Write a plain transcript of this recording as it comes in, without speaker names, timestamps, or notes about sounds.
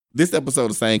This episode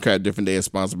of Same Crap Different Day is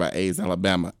sponsored by AIDS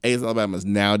Alabama. AIDS Alabama is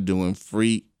now doing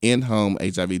free in-home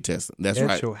HIV testing. That's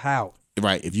right. At your house.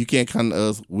 Right. If you can't come to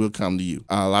us, we'll come to you.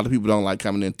 A lot of people don't like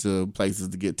coming into places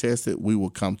to get tested. We will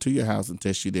come to your house and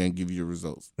test you there and give you your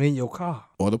results. In your car.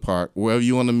 Or the park. Wherever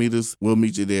you want to meet us, we'll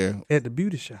meet you there. At the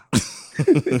beauty shop.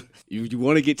 If you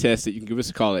want to get tested, you can give us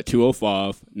a call at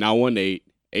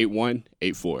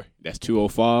 205-918-8184. That's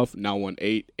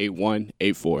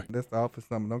 205-918-8184. That's the office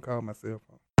number. Don't call my cell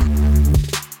phone.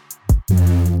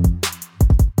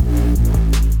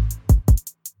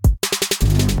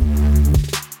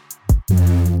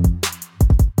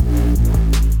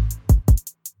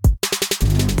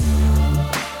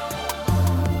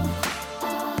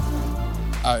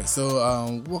 All right,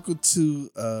 so welcome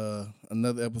to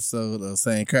another episode of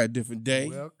Same Crap Different Day.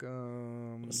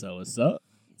 Welcome. So what's up?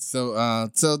 So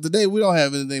today we don't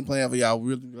have anything planned for y'all. We're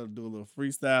really gonna do a little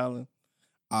freestyling.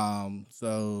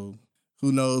 So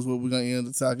who knows what we're gonna end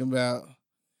up talking about?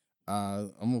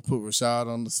 I'm gonna put Rashad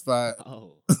on the spot.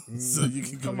 Oh, so you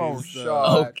can Come go on, ahead and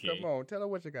start. Shad. Okay. Come on. Tell her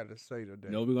what you got to say today. you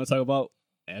know what we're gonna talk about?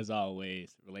 As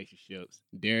always, relationships.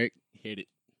 Derek, hit it.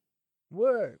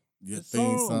 What? Your The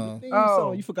theme The song. theme Oh.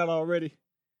 song. You forgot already.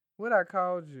 What I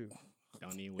called you?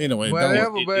 Don't even. Anyway,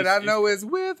 Whatever, It- but it's- I know it's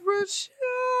with Rashad.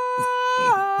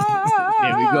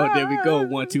 There we go.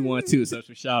 1 2 1 2. So it's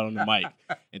Rashad on the mic.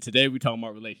 And today we're talking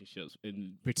about relationships.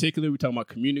 In particular, we're talking about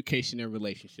communication and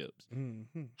relationships.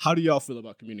 Mm-hmm. How do y'all feel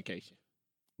about communication?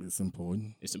 It's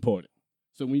important. It's important.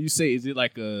 So when you say, is it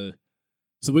like a,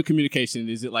 so with communication,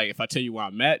 is it like if I tell you where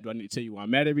I'm at, do I need to tell you where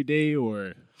I'm at every day,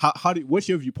 or what's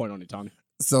your viewpoint on it, Tony?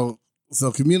 So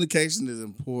communication is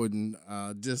important,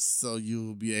 just so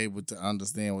you'll be able to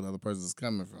understand what the other person is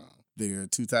coming from. There are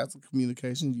two types of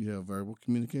communication. You have verbal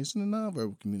communication and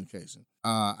nonverbal communication.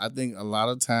 I think a lot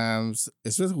of times,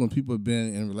 especially when people have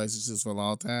been in relationships for a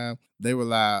long time, they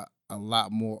rely a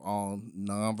lot more on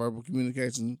nonverbal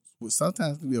communication, which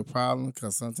sometimes can be a problem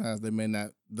because sometimes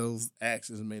those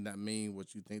actions may not mean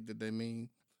what you think that they mean.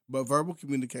 But verbal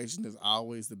communication is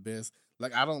always the best.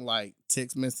 Like, I don't like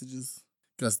text messages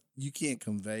because you can't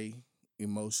convey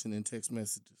emotion in text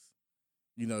messages.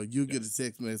 You know, you get a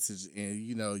text message and,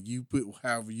 you know, you put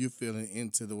however you're feeling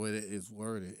into the way that it's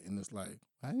worded. And it's like,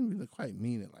 I didn't really quite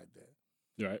mean it like that.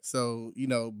 Right. So, you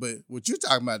know, but what you're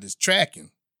talking about is tracking.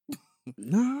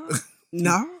 No.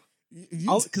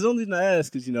 Because only reason I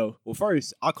ask is, well,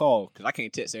 first I'll call because I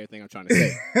can't text everything I'm trying to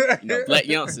say. Black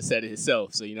Youngster said it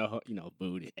himself, so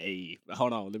booty. Hey,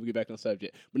 hold on, let me get back on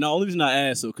subject. But no, only reason I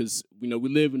ask so because we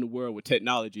live in a world where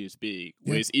technology is big,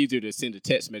 where it's easier to send a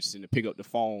text message than to pick up the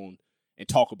phone and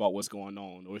talk about what's going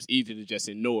on, or it's easier to just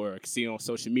ignore. See on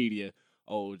social media,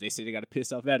 oh, they say they got a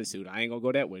pissed off attitude. I ain't gonna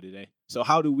go that way today. So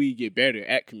how do we get better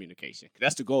at communication? 'Cause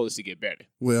that's the goal, is to get better.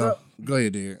 Well, go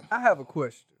ahead, Derek. I have a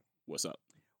question. What's up?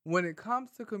 When it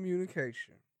comes to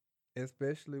communication,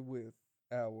 especially with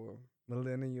our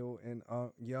millennial and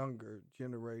younger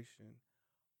generation,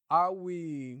 a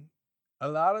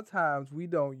lot of times we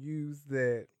don't use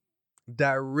that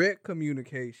direct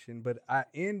communication, but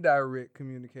indirect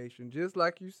communication, just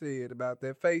like you said about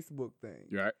that Facebook thing.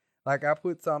 Right. Like I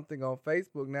put something on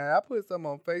Facebook. Now, I put something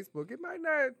on Facebook. It might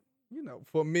not,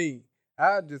 for me,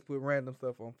 I just put random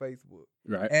stuff on Facebook.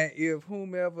 Right. And if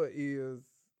whomever is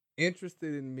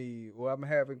interested in me or I'm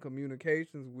having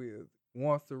communications with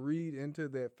wants to read into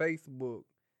that Facebook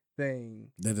thing,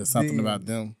 That is something then- about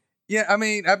them. Yeah, I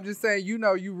mean, I'm just saying, you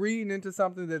reading into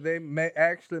something that they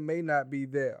may not be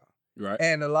there. Right.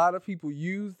 And a lot of people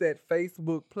use that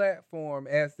Facebook platform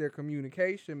as their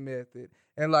communication method.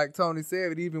 And like Tony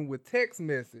said, even with text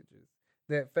messages,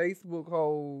 that Facebook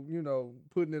whole,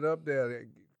 putting it up there.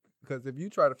 Because if you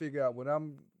try to figure out what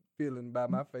I'm feeling by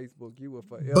my Facebook, you will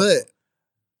forever.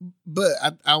 But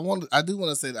I do want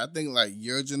to say that I think like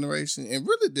your generation, and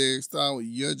really Derek, starting with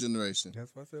your generation.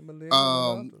 That's why I said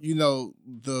millennial.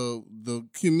 The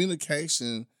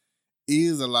communication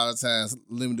is a lot of times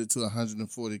limited to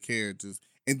 140 characters.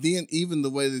 And then even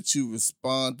the way that you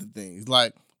respond to things.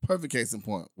 Like, perfect case in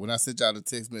point, when I sent y'all the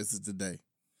text message today,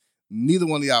 neither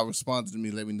one of y'all responded to me,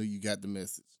 let me know you got the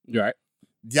message. Right.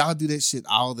 Y'all do that shit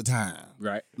all the time.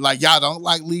 Right. Like, y'all don't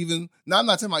like leaving. Now, I'm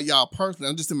not talking about y'all personally.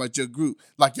 I'm just talking about your group.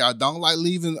 Like, y'all don't like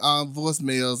leaving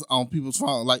voicemails on people's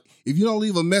phone. Like, if you don't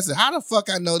leave a message, how the fuck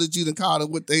I know that you done called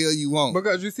and what the hell you want?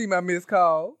 Because you see my missed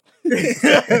call.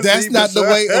 That's not the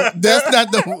way.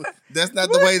 That's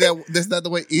not the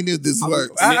way any of this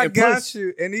works. I got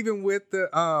you. And even with the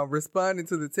responding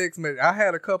to the text message, I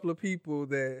had a couple of people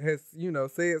that has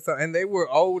said something, and they were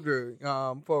older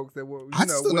folks that were I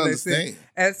still when understand. they said.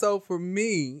 And so for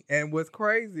me, and what's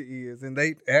crazy is, and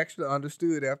they actually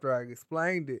understood after I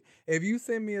explained it. If you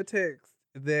send me a text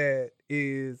that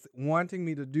is wanting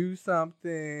me to do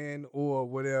something or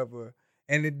whatever,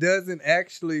 and it doesn't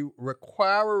actually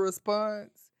require a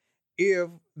response, if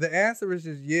the answer is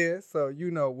just yes, so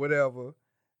whatever,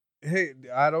 hey,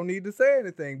 I don't need to say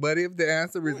anything. But if the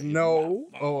answer is no,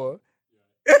 or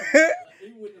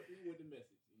even with the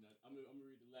message, I'm gonna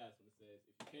read the last one. It says,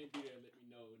 "If you can't be there, let me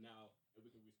know now, and we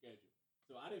can reschedule."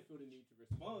 So I didn't feel the need to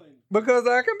respond because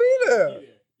I can be there.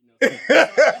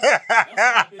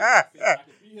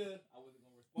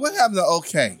 What happened to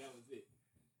okay?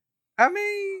 I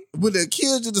mean, would it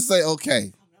kill you to say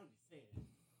okay?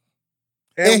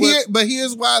 And but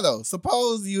here's why though.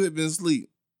 Suppose you had been asleep,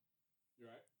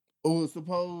 or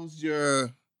suppose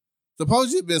you'd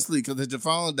been asleep because if your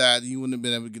phone died, you wouldn't have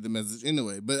been able to get the message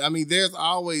anyway. But I mean, there's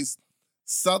always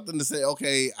something to say.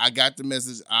 Okay, I got the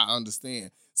message. I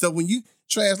understand. So when you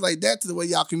translate that to the way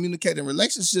y'all communicate in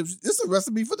relationships, it's a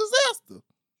recipe for disaster.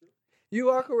 You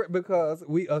are correct because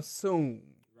we assume.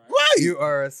 Right. You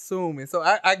are assuming. So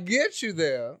I get you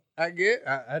there. I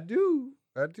do.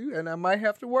 And I might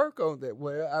have to work on that.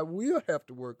 Well, I will have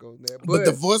to work on that. But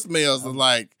the voicemails are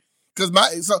like, because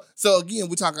so again,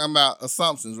 we're talking about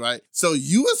assumptions, right? So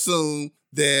you assume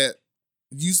that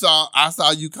I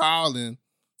saw you calling,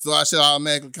 so I should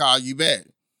automatically call you back.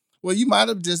 Well, you might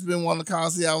have just been wanting to call,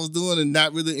 see how I was doing, and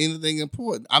not really anything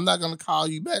important. I'm not going to call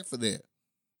you back for that.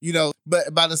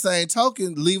 But by the same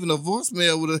token, leaving a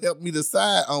voicemail would have helped me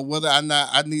decide on whether or not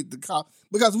I need to call,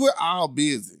 because we're all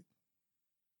busy.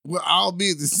 We're all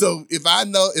busy. So if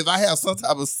I have some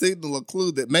type of signal or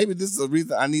clue that maybe this is a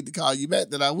reason I need to call you back,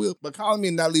 that I will. But calling me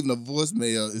and not leaving a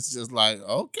voicemail, it's just like,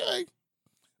 okay.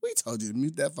 We told you to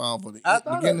mute that phone for the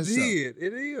beginning of the show.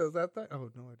 It is. I thought. Oh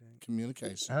no, it didn't.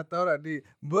 Communication. I thought I did,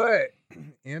 but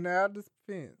in our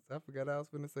defense, I forgot I was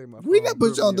going to say my. We didn't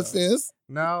put you on defense.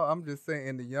 No, I'm just saying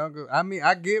in the younger. I mean,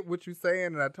 I get what you're saying,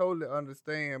 and I totally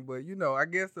understand. But I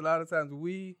guess a lot of times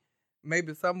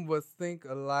maybe some of us think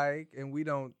alike, and we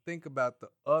don't think about the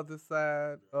other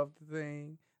side of the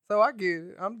thing. So I get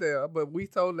it. I'm there, but we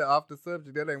totally off the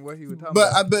subject. That ain't what he was talking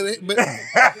about. But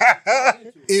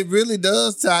it really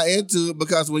does tie into it,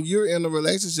 because when you're in a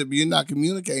relationship, you're not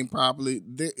communicating properly.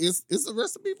 It's a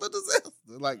recipe for disaster.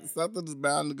 Like something is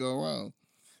bound to go wrong.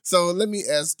 So let me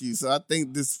ask you. So I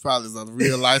think this probably is a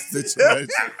real life situation.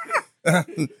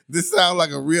 This sounds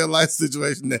like a real life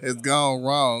situation that has gone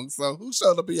wrong. So who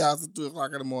showed up at your house at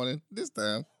 2:00 in the morning this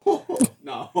time?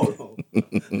 No, hold on.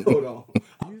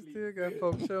 You still got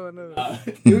folks showing up.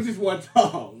 It was just one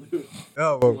time.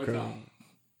 Oh, okay.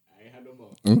 I ain't had no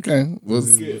more. Okay. Well,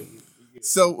 good.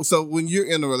 So when you're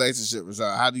in a relationship,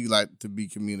 Rashad, how do you like to be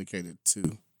communicated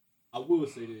to? I will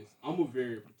say this. I'm a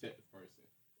very protective person.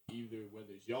 Either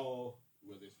whether it's y'all,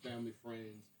 whether it's family,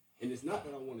 friends. And it's not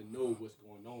that I want to know what's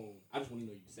going on. I just want to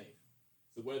know you're safe.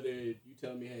 So whether you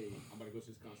tell me, hey, I'm about to go to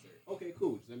this concert. Okay,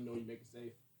 cool. Just let me know you make it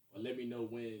safe. Or let me know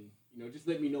when, just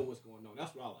let me know what's going on.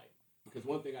 That's what I like. Because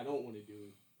one thing I don't want to do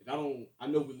is I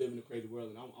know we live in a crazy world,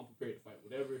 and I'm prepared to fight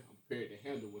whatever. I'm prepared to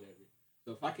handle whatever.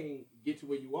 So if I can't get to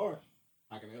where you are,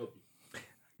 how can I help you?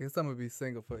 I guess I'm going to be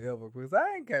single forever, because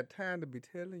I ain't got time to be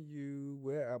telling you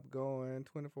where I'm going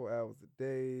 24 hours a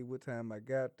day, what time I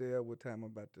got there, what time I'm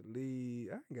about to leave.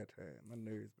 I ain't got time. My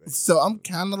nerves bad. So I'm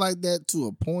kind of like that to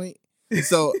a point.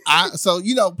 So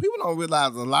people don't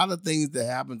realize a lot of things that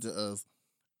happen to us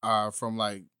are from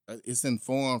it's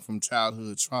informed from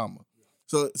childhood trauma.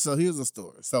 So here's a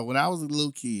story. So when I was a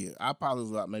little kid, I probably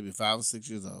was about maybe 5 or 6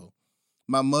 years old.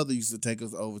 My mother used to take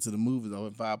us over to the movies over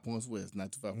at 5 Points West,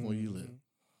 not too far from where you live.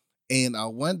 And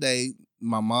one day,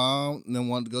 my mom didn't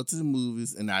want to go to the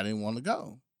movies, and I didn't want to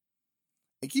go.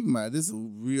 And keep in mind, this is a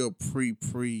real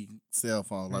pre-cell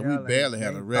phone. Like, we barely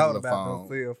had a regular phone.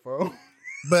 No cell phone.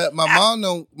 But my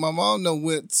mom done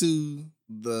went to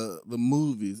the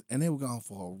movies, and they were gone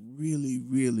for a really,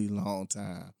 really long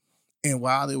time. And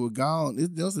while they were gone,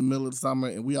 it was in the middle of the summer,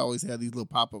 and we always had these little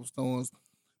pop-up storms.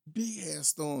 Big ass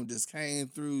storm just came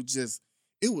through.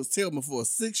 It was terrible for a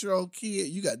 6-year-old kid.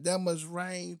 You got that much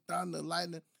rain, thunder,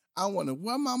 lightning. I wonder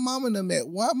where my mom and them at.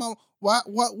 Where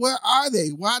are they?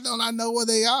 Why don't I know where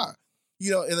they are?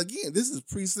 And again, this is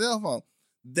pre-cell phone.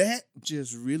 That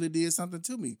just really did something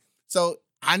to me. So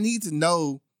I need to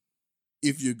know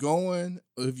if you're going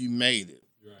or if you made it.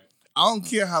 Right. I don't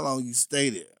care how long you stay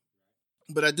there,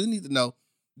 but I do need to know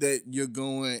that you're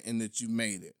going and that you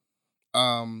made it.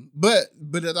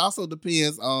 But it also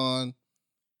depends on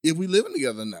if we living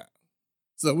together or not.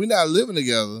 So if we're not living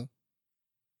together,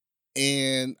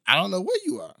 and I don't know where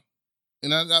you are,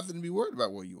 and I'm not going to be worried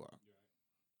about where you are.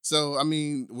 So I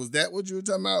mean, was that what you were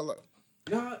talking about?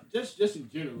 No, just in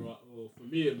general. Well, for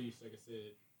me at least,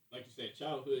 like you said,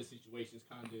 childhood situations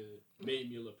kind of made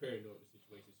me a little paranoid with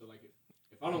situations. So like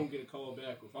if I don't get a call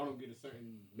back, or if I don't get a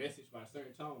certain message by a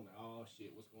certain time, I'm like, oh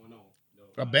shit, what's going on?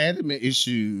 Abandonment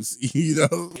issues,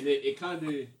 And it kind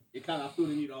of I feel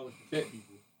the need to always protect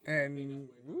people. And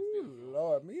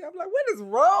Lord, me, I'm like, what is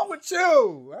wrong with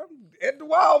you? I'm at the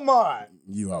Walmart.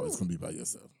 You always gonna be by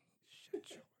yourself. Shut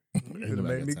your. You could have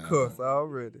made me cuss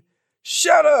already.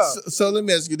 Shut up. So let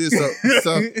me ask you this.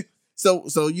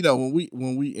 So you know,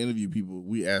 when we interview people,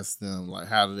 we ask them like,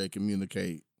 how do they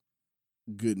communicate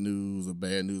good news or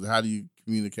bad news? How do you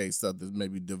communicate stuff that may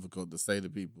be difficult to say to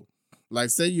people? Like,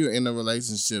 say you're in a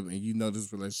relationship and you know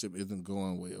this relationship isn't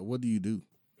going well. What do you do?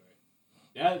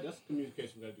 That's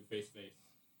communication we gotta do face to face.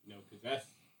 You know, because that's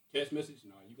text message.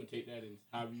 No, you can take that and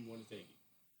however you want to take it.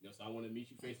 You know, so I want to meet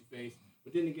you face to face.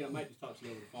 But then again, I might just talk to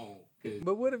you over the phone.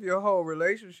 But what if your whole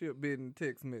relationship been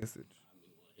text message? I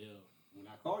mean, well, hell, when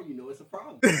I call you, know it's a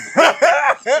problem.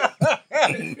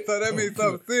 So that means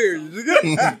something serious.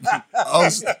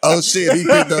 oh shit, he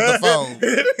picked up the phone.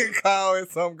 He called and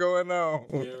something going on.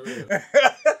 Yeah, real.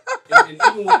 and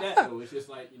even with that though, it's just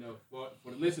like, you know, for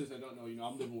the listeners that don't know, you know,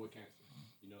 I'm living with cancer.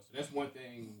 You know, so that's one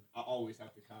thing I always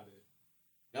have to kind of.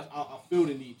 I feel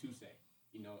the need to say.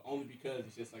 You know, only because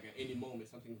it's just like at any moment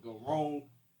something can go wrong,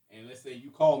 and let's say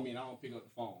you call me and I don't pick up the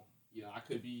phone. You know, I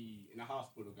could be in the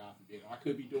hospital, God forbid, or I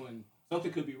could be doing something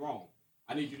could be wrong.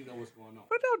 I need you to know what's going on.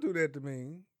 But don't do that to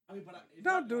me. I mean,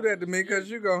 Don't do that to me, because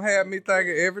you're going to have me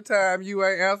thinking every time you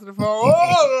ain't answer the phone,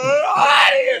 oh,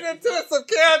 I need to some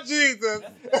care, Jesus.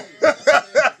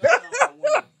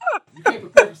 You can't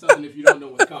prepare for something if you don't know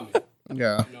what's coming.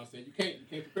 Yeah. You know what I'm saying? You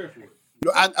can't prepare for it.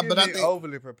 I think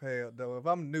overly prepared though. If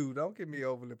I'm new, don't get me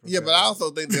overly prepared. Yeah, but I also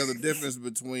think there's a difference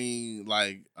between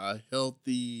like a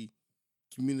healthy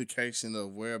communication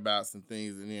of whereabouts and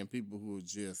things, and then people who are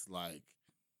just like,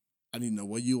 I need to know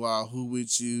where you are, who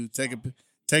with you, take a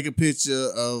picture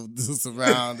of the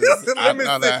surroundings. Who is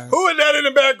that in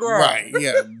the background? Right,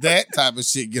 yeah, that type of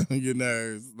shit get on your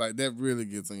nerves. Like that really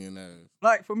gets on your nerves.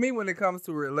 Like for me, when it comes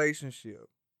to a relationship,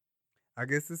 I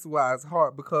guess this is why it's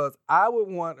hard, because I would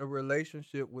want a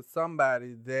relationship with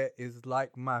somebody that is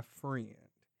like my friend.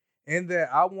 And that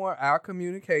I want our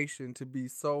communication to be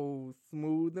so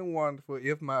smooth and wonderful.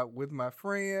 With my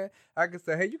friend, I can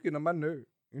say, hey, you get on my nerve.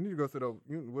 You need to go sit over,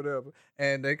 whatever.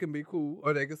 And they can be cool,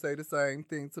 or they can say the same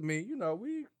thing to me. You know,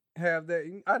 we have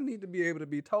that. I need to be able to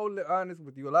be totally honest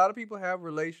with you. A lot of people have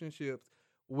relationships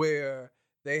where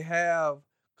they have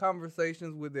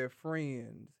conversations with their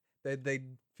friends that they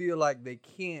feel like they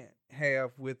can't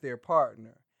have with their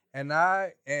partner. And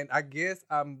I guess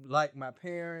I'm like my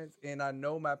parents, and I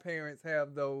know my parents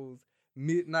have those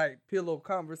midnight pillow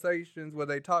conversations where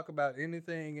they talk about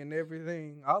anything and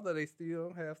everything, although they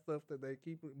still have stuff that they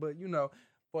keep. But, you know,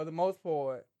 for the most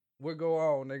part, what go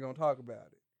on, they're going to talk about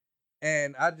it.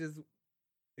 And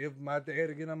if my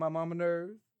dad get on my mama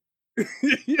nerves,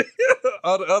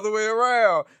 or the other way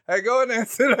around, hey, go in there and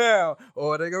sit down,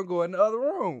 or they going to go in the other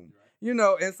room. You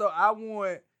know, and so I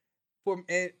want...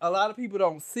 And a lot of people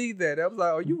don't see that. I was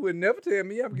like, oh, you would never tell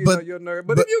me I'm getting on your nerve.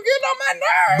 But if you get on my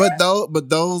nerve. But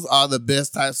those are the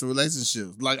best types of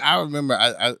relationships. Like, I remember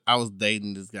I was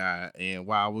dating this guy, and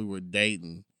while we were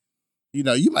dating, you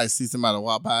know, you might see somebody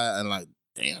walk by and like,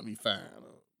 damn, he fine.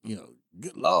 You know,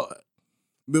 good Lord.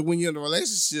 But when you're in a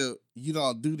relationship, you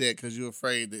don't do that because you're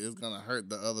afraid that it's going to hurt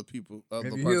the other people.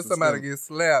 If you hear somebody get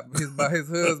slapped by his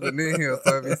husband in here,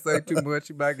 so if you say too much,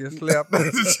 you might get slapped.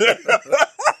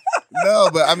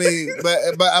 No, but I mean,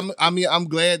 I'm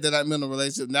glad that I'm in a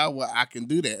relationship now where I can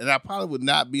do that, and I probably would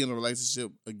not be in a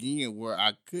relationship again where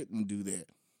I couldn't do that,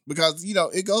 because you know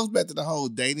it goes back to the whole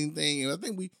dating thing, and I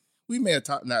think we may have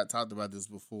not talked about this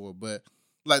before, but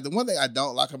like the one thing I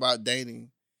don't like about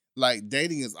dating, like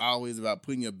dating is always about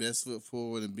putting your best foot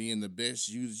forward and being the best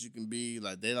you that you can be.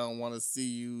 Like they don't want to see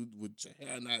you with your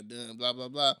hair not done, blah blah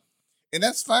blah, and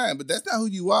that's fine, but that's not who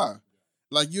you are.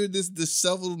 Like, you're this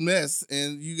disheveled mess,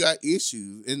 and you got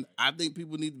issues. And I think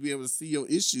people need to be able to see your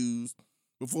issues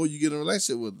before you get in a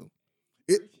relationship with them.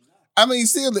 I mean,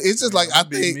 seriously, it's just like, I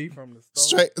think, me from the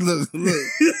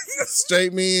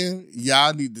straight men,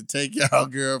 y'all need to take y'all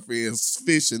girlfriends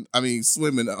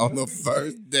swimming on the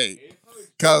first date.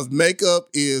 Because makeup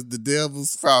is the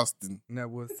devil's frosting. Now,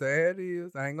 what's sad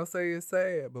is, I ain't going to say it's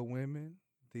sad, but women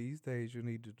These days, you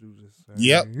need to do the same.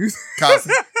 Yep.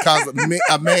 Cause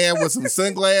a man with some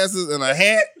sunglasses and a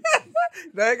hat.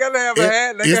 They ain't gotta have a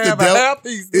hat. They gotta have a hairpiece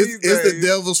these days. It's the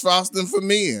devil's frosting for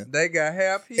men. They got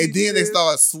hairpieces. And then they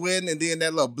start sweating, and then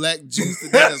that little black juice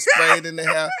that they sprayed in the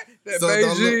hair. That so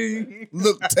Beijing. it don't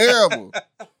look terrible.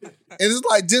 And it's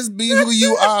like, just be who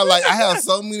you are. Like, I have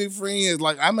so many friends.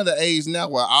 Like, I'm at the age now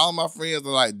where all my friends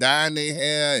are like dyeing their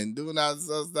hair and doing all this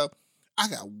other stuff. I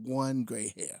got one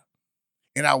gray hair.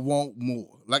 And I want more.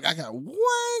 Like, I got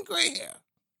one gray hair.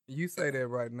 You say that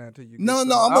right now till you. No,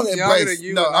 I'm gonna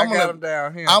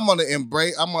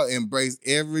embrace. I'm gonna embrace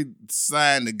every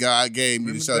sign that God gave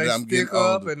me to show that I'm getting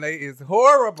older. And it's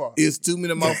horrible. It's too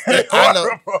many of my.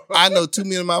 I know too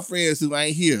many of my friends who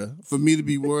ain't here for me to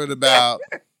be worried about.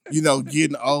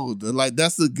 Getting older. Like,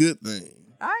 that's a good thing.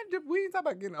 We ain't talking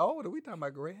about getting older. We talking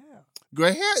about gray hair.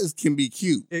 Gray hair can be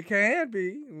cute. It can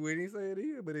be. We didn't say it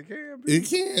is, but it can be. It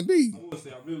can be. I want to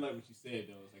say, I really like what you said,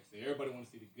 though. It's like, say, everybody want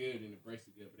to see the good and embrace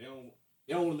the good, but they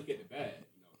don't want to look at the bad.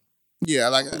 Yeah,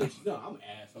 like I'm an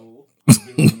asshole. I'm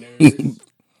nerds.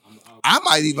 I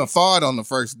might even fart on the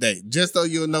first date, just so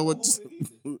you'll know what.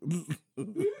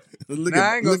 Look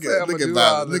at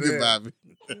Bobby.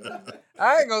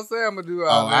 I ain't gonna say I'm gonna do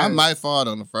all that. I might fart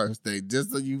on the first date,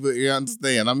 just so you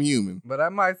understand I'm human. But I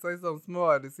might say something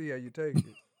smart to see how you take it.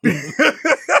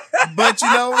 But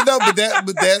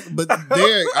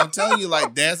Derek, I'm telling you,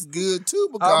 like, that's good too,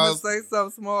 because I'm gonna say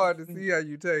something smart to see how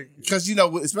you take it. Because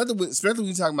especially when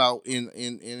you're talking about in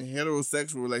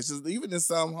heterosexual relationships, even in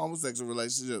some homosexual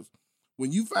relationships,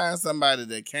 when you find somebody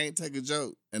that can't take a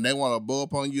joke and they want to blow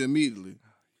up on you immediately,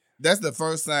 that's the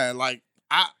first sign. Like,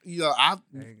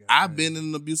 I've been in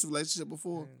an abusive relationship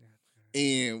before,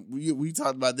 and we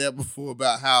talked about that before,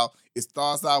 about how it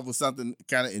starts off with something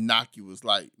kind of innocuous,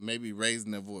 like maybe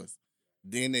raising their voice,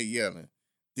 then they're yelling,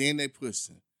 then they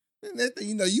pushing, then that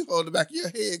thing, you hold the back of your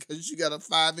head because you got a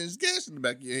 5-inch gash in the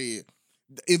back of your head.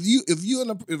 If you're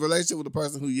in a relationship with a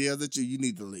person who yells at you, you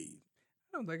need to leave.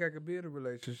 I don't think I could be in a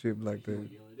relationship like that.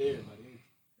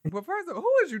 But first of all,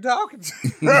 who is you talking to?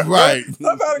 Right.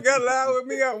 Somebody got loud with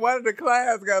me. One of the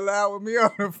class got loud with me on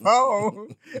the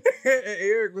phone. And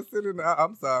Eric was sitting there.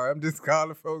 I'm sorry, I'm just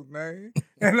calling folks' names.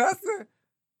 And I said,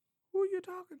 who are you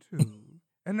talking to?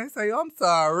 And they say, I'm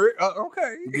sorry.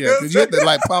 Okay. Yeah, because you have to,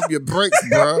 like, pump your brakes,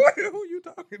 bro. Who you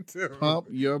talking to? Pump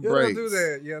your brakes. Don't do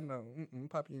that. Yeah, no.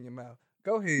 Pop you in your mouth.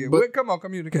 Go ahead. Come on,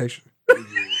 communication.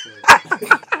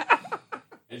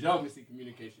 As y'all can see,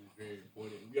 communication is very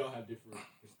important. We all have different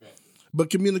perspectives. But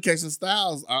communication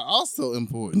styles are also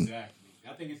important. Exactly.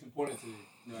 I think it's important to,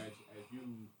 as you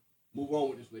move on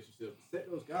with this relationship,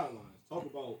 set those guidelines. Talk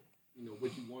about,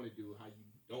 what you want to do, how you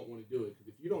don't want to do it.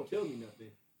 Because if you don't tell me nothing,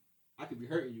 I could be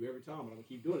hurting you every time, but I'm going to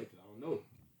keep doing it because I don't know it.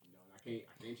 I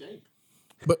can't change it.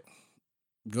 But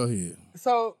go ahead.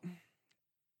 So,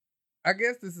 I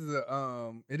guess this is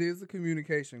it is a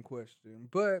communication question,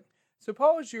 but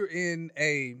suppose you're in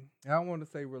I don't want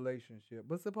to say relationship,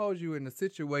 but suppose you're in a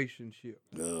situationship.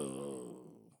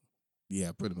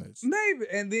 Yeah, pretty much. Maybe,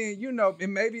 and then, it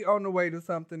may be on the way to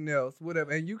something else, whatever,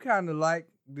 and you kind of like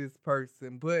this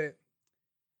person, but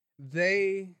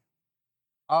they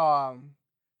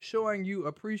showing you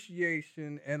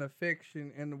appreciation and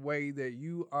affection in a way that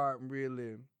you ain't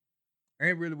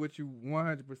really what you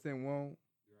 100% want.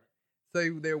 Say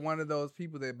they're one of those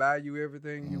people that buy you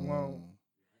everything you want,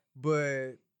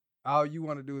 but all you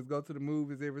want to do is go to the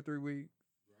movies every 3 weeks,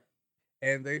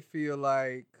 and they feel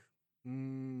like,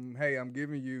 hey, I'm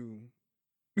giving you,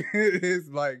 it's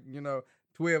like,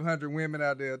 1,200 women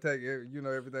out there take,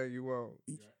 everything you want.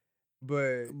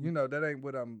 But, that ain't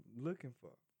what I'm looking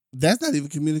for. That's not even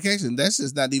communication. That's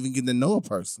just not even getting to know a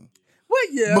person. Well,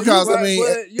 yeah. Because,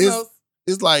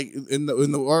 it's like, in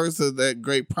the words of that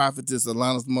great prophetess,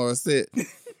 Alanis Morissette,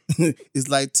 it's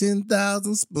like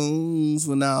 10,000 spoons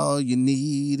when all you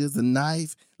need is a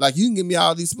knife. Like, you can give me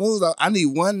all these spoons. I need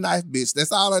one knife, bitch.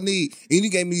 That's all I need. And you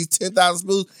gave me these 10,000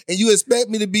 spoons, and you expect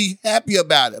me to be happy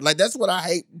about it. Like, that's what I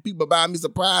hate. People buying me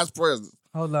surprise presents.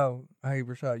 Hold on. Hey,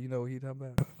 Rashad, you know what he talking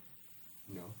about?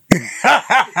 No.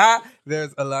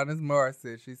 There's Alanis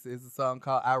Morissette. She says a song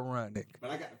called Ironic.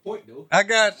 But I got the point, though. I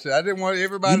got you. I didn't want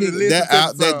everybody to listen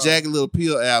to the that Jagged Little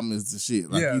Pill album is the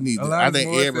shit. Like, you need to. I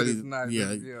think everybody. Nice.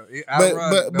 Yeah.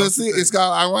 Ironic, but see, it's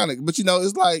called Ironic. But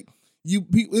it's like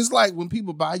it's like when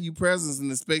people buy you presents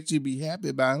and expect you to be happy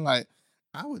about it. Like,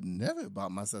 I would never have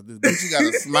bought myself this, but you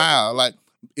gotta smile. Like,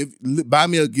 buy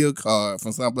me a gift card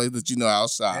from someplace that I'll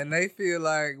shop. And they feel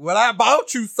like, well, I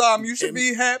bought you something. You should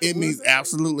be happy. It means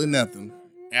absolutely nothing.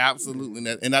 Absolutely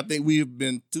nothing. And I think we have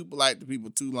been too polite to people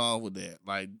too long with that.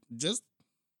 Like, just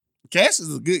cash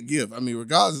is a good gift. I mean,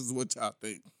 regardless of what y'all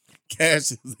think,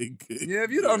 cash is a good Yeah,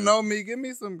 if you don't know me, give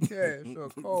me some cash or a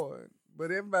card.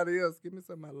 But everybody else, give me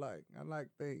something I like. I like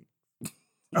things.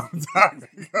 I'm sorry.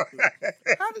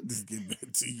 How did this get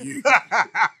back to you?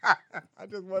 I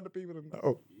just want the people to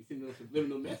know. You send those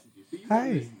subliminal messages. See,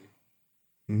 Hey.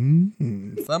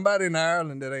 Somebody in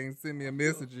Ireland that ain't sent me a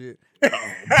message yet.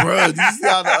 Bro, do you see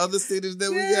all the other cities that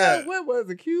we got? What was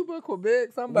it? Cuba, Quebec,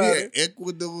 We somebody. had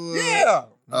Ecuador, Yeah.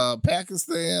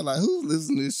 Pakistan. Like, who's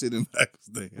listening to this shit in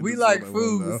Pakistan? We This like is what I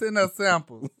food. wanna know. Send us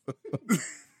samples.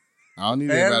 I don't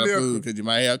need And everybody liquor. food because you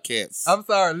might have cats. I'm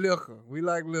sorry, liquor. We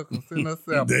like liquor. Send us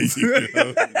There samples. you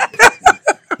go.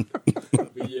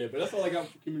 But that's all I got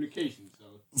for communication.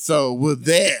 So with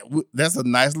that, that's a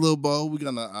nice little bow. We're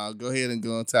gonna go ahead and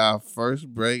go into our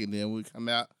first break, and then we come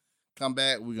back.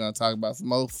 We're gonna talk about some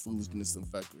more foolishness and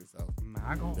fuckery. So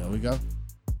there we go.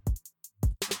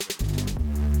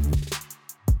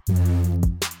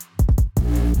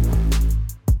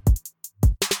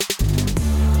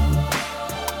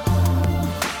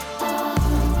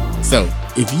 So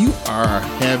if you are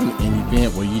having an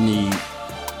event where you need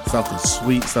something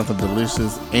sweet, something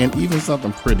delicious, and even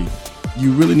something pretty,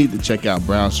 you really need to check out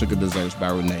Brown Sugar Desserts by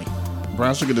Renee.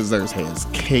 Brown Sugar Desserts has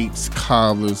cakes,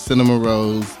 cobblers, cinnamon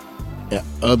rolls, and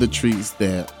other treats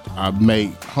that are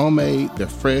made homemade. They're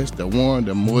fresh, they're warm,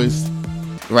 they're moist.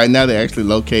 Right now, they're actually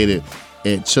located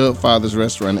at Chubb Father's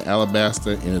Restaurant in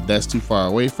Alabaster, and if that's too far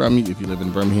away from you, if you live in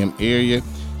the Birmingham area,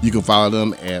 you can follow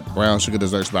them at Brown Sugar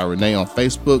Desserts by Renee on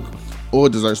Facebook or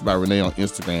Desserts by Renee on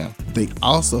Instagram. They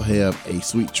also have a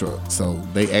sweet truck, so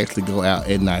they actually go out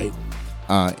at night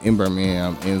in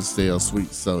Birmingham and sell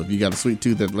sweets. So if you got a sweet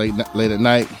tooth that's late at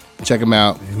night, check them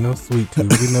out. Ain't no sweet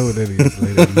tooth. We know what that is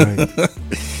late at night.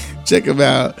 Check them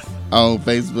out on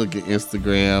Facebook and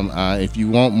Instagram. If you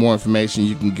want more information,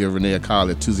 you can give Renee a call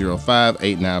at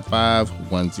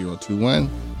 205-895-1021.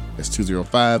 That's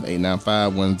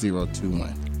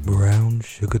 205-895-1021. Brown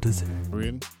Sugar Dessert.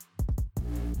 Ready?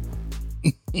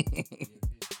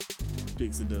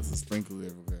 Pixie dust and sprinkles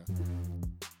everywhere.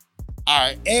 All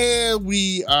right, and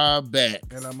we are back.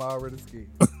 And I'm already scared.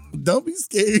 Don't be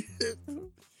scared.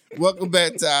 Welcome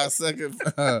back to our second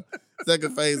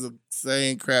phase of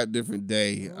Saying Crap Different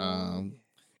Day. And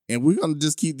we're going to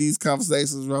just keep these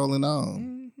conversations rolling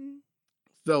on. Mm-hmm.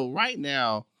 So right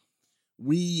now,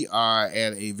 we are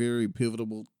at a very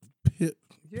pivotal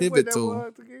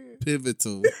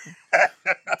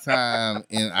time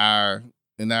in our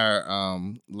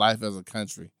life as a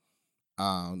country.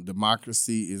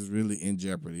 Democracy is really in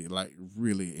jeopardy, like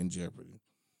really in jeopardy.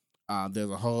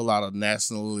 There's a whole lot of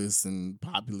nationalist and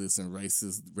populist and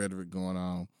racist rhetoric going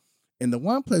on. And the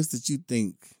one place that you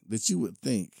would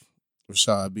think,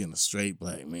 Rashad being a straight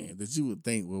black man, that you would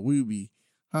think, well, we would be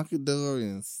hunky-dory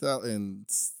and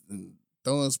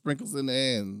throwing sprinkles in the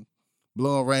air and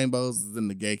blowing rainbows is in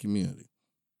the gay community.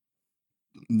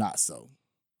 Not so.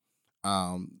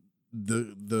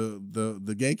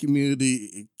 The gay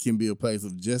community can be a place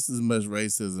of just as much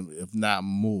racism, if not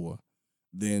more,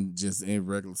 than just in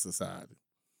regular society.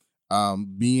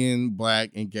 Being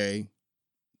black and gay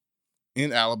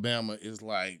in Alabama is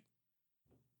like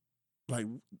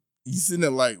you sitting there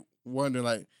like wondering,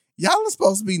 like, y'all are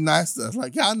supposed to be nice to us.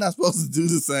 Like, y'all not supposed to do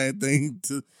the same thing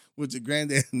to what your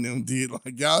granddad and them did.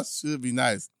 Like, y'all should be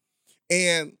nice.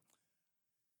 And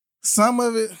some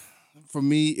of it, for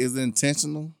me, is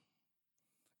intentional.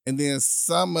 And then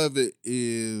some of it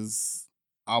is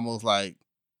almost like,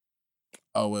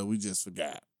 oh, well, we just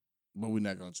forgot. But we're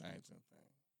not going to change anything.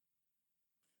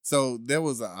 So there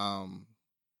was a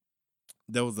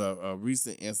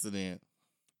recent incident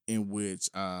in which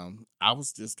I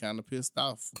was just kind of pissed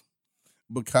off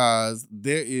because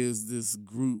there is this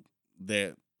group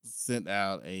that sent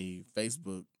out a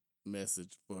Facebook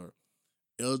message for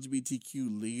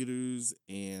LGBTQ leaders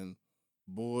and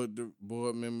board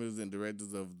members and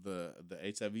directors of the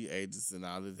HIV agency and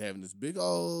all, is having this big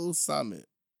old summit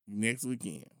next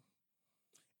weekend.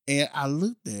 And I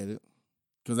looked at it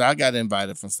because I got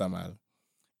invited from somebody,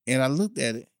 and I looked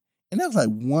at it, and there was like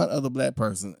one other black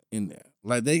person in there.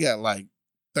 Like, they got like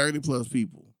 30 plus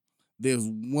people. There's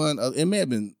one other, it may have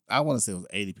been, I want to say it was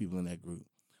 80 people in that group,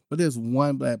 but there's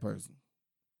one black person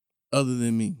other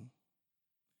than me.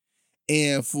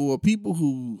 And for people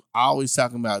who are always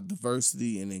talking about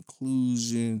diversity and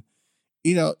inclusion,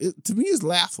 to me, it's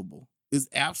laughable. It's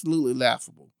absolutely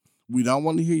laughable. We don't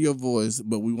want to hear your voice,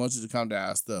 but we want you to come to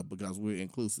our stuff because we're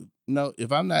inclusive. No,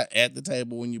 if I'm not at the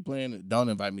table when you're playing it, don't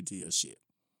invite me to your shit.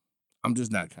 I'm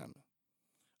just not coming.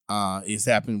 It's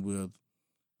happened with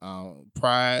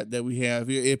pride that we have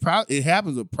here. It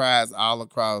happens with prides all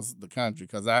across the country.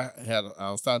 Because I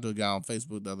was talking to a guy on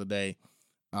Facebook the other day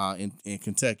in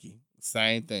Kentucky.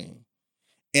 Same thing.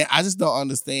 And I just don't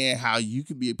understand how you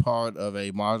could be a part of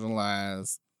a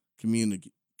marginalized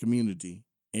community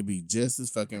and be just as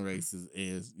fucking racist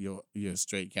as your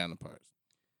straight counterparts.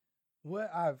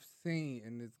 What I've seen,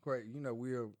 and it's great,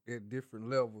 we are at different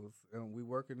levels, and we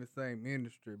work in the same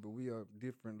industry, but we are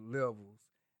different levels.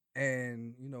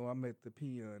 And, I'm at the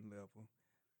peon level.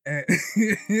 And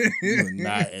You are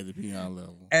not at the peon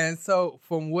level. And so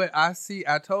from what I see,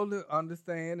 I totally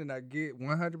understand and I get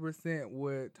 100%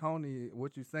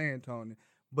 what you're saying, Tony.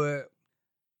 But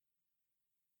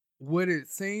what it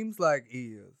seems like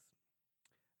is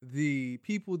the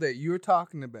people that you're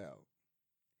talking about,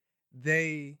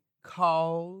 they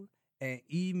call and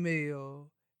email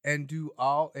and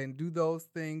do those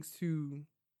things to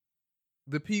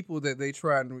the people that they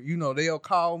try to, they'll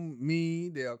call me,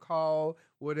 they'll call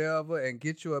whatever and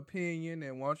get your opinion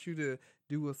and want you to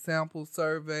do a sample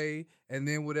survey and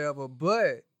then whatever,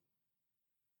 but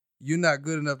you're not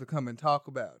good enough to come and talk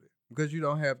about it because you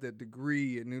don't have that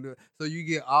degree. And so you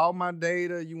get all my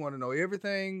data, you want to know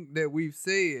everything that we've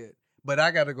said, but I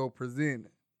got to go present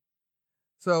it.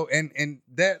 So, and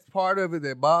that's part of it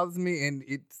that bothers me, and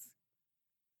it's,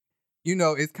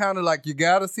 it's kind of like you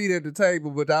got a seat at the table,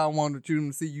 but I don't want you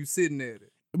to see you sitting at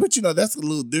it. But, that's a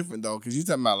little different, though, because you're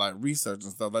talking about, like, research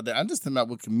and stuff like that. I'm just talking about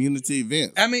with community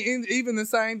events. I mean, even the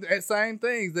same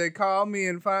things. They call me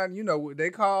and find,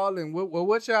 they call and,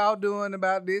 what y'all doing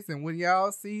about this? And when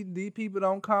y'all see these people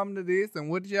don't come to this? And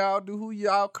what y'all do? Who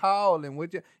y'all call? And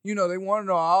what they want to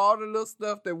know all the little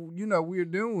stuff that, we're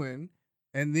doing.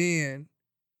 And then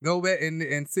go back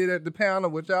and sit at the panel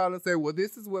with y'all and say, well,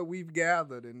 this is what we've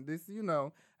gathered. And this,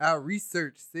 our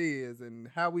research says and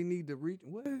how we need to reach.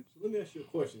 What? So let me ask you a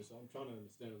question. So I'm trying to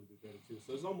understand a little bit better, too.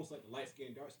 So it's almost like the light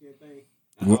skin, dark skin thing.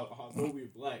 How we're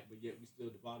black, but yet we still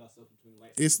divide ourselves between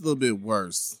light skin. It's a little bit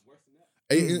worse.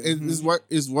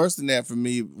 It's worse than that for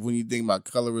me when you think about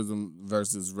colorism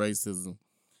versus racism,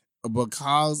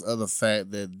 because of the fact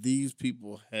that these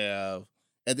people have,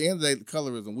 at the end of the day,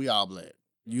 colorism, we all black.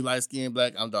 You light skin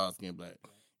black, I'm dark skin black.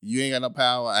 You ain't got no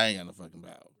power, I ain't got no fucking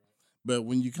power. But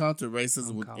when you come to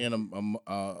racism within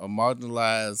a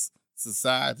marginalized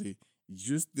society,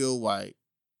 you're still white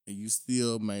and you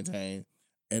still maintain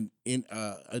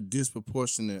a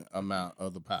disproportionate amount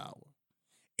of the power.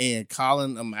 And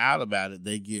calling them out about it,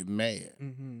 they get mad.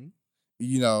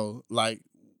 Mm-hmm. Like,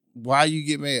 why you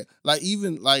get mad? Like,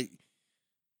 even like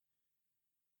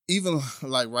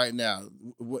right now,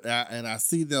 and I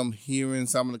see them hearing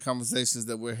some of the conversations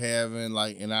that we're having,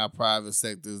 like in our private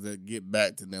sectors, that get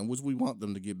back to them, which we want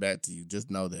them to get back to you.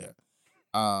 Just know that.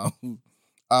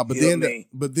 But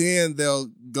then they'll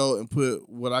go and put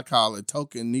what I call a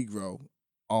token Negro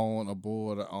on a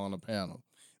board or on a panel.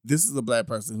 This is a black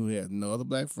person who has no other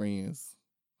black friends,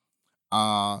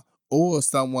 or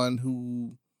someone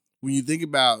who, when you think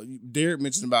about, Derek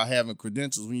mentioned about having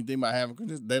credentials. When you think about having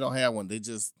credentials, they don't have one. They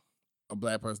just a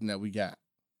black person that we got.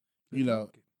 Yeah,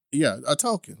 a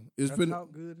token. I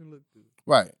talk good and look good.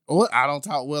 Right. Or I don't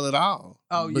talk well at all.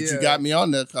 Oh, but you got me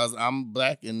on there because I'm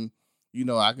black and,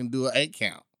 I can do an 8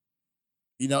 count.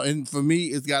 And for me,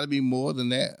 it's got to be more than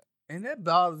that. And that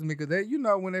bothers me because,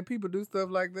 when people do stuff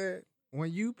like that,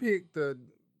 when you pick I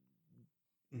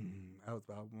was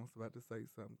almost about to say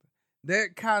something.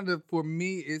 That kind of, for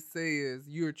me, it says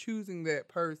you're choosing that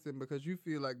person because you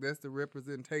feel like that's the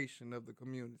representation of the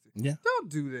community. Yeah. Don't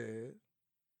do that.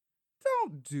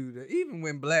 Don't do that. Even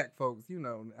when black folks,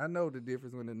 I know the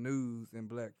difference when the news and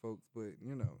black folks, but,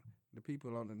 the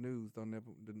people on the news the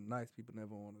nice people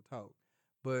never want to talk.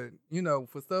 But,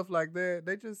 for stuff like that,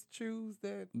 they just choose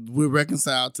that. We're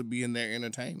reconciled to be in their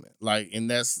entertainment. Like, and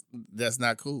that's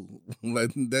not cool.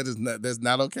 Like, that's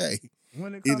not okay.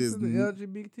 When it comes to the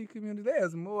LGBT community,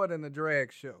 there's more than a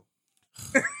drag show.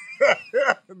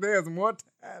 There's more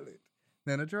talent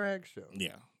than a drag show.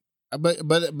 Yeah. But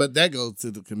that goes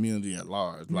to the community at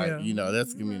large. Like,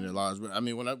 that's the community at large. But I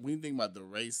mean, when you think about the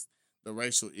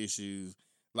racial issues,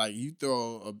 like you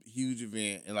throw a huge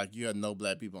event and like you have no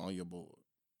black people on your board.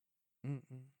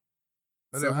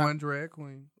 Is there one drag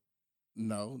queen?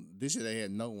 No, this year they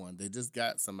had no one. They just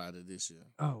got somebody this year.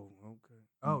 Oh, okay.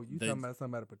 Oh, you talking about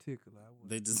somebody particular?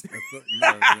 They just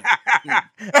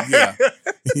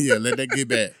yeah. Let that get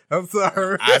back. I'm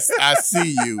sorry. I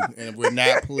see you, and we're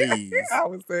not pleased. I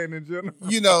was saying in general.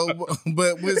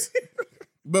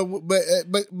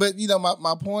 But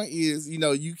my point is,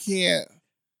 you can't.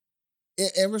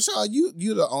 And Rashad,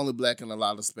 you're the only black in a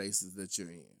lot of spaces that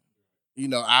you're in.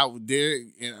 Derek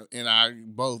and I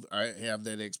both have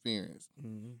that experience,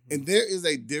 and there is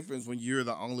a difference when you're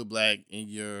the only black in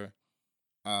your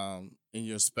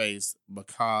space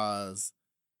because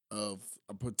of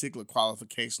a particular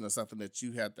qualification or something that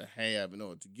you have to have in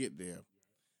order to get there,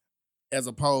 as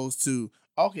opposed to,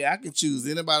 okay, I can choose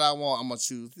anybody I want. I'm gonna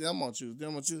choose them. I'm gonna choose them.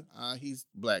 I'm gonna choose. He's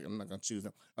black. I'm not gonna choose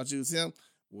him. I'll choose him.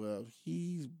 Well,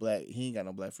 he's black. He ain't got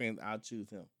no black friends. I'll choose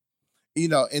him.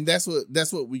 And that's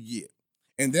what we get.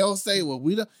 And they'll say, well,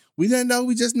 we didn't know.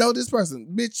 We just know this person.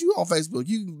 Bitch, you on Facebook.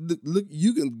 You can look.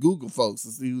 You can Google folks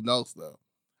to see who knows stuff.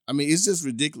 I mean, it's just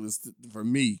ridiculous for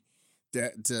me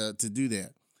to do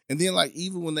that. And then, like,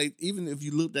 even if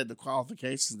you looked at the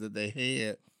qualifications that they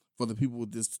had for the people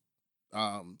with this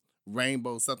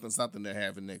rainbow something they're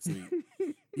having next week,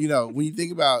 when you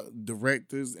think about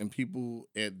directors and people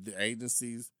at the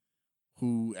agencies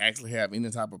who actually have any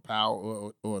type of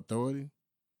power or authority,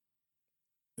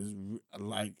 it's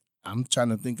like, I'm trying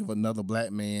to think of another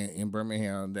black man in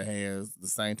Birmingham that has the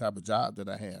same type of job that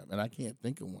I have, and I can't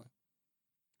think of one.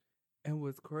 And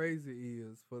what's crazy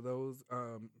is, for those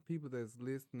people that's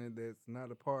listening that's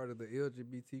not a part of the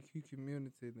LGBTQ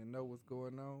community that know what's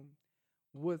going on,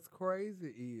 what's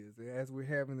crazy is, as we're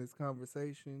having this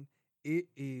conversation, it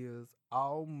is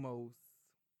almost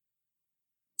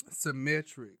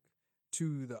symmetric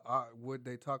to the what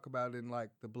they talk about in, like,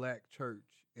 the black church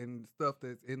and stuff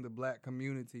that's in the black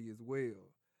community as well.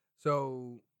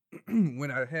 So when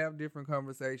I have different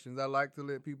conversations, I like to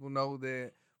let people know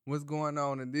that what's going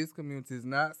on in this community is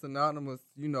not synonymous,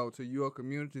 to your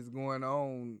communities going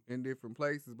on in different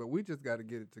places, but we just got to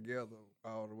get it together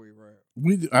all the way around.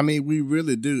 We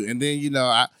really do. And then,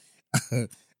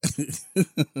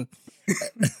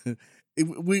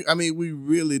 we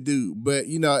really do. But,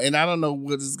 and I don't know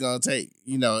what it's going to take,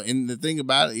 and the thing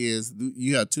about it is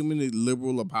you have too many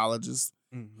liberal apologists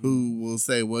who will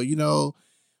say, well,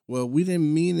 we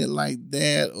didn't mean it like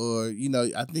that, or,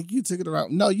 I think you took it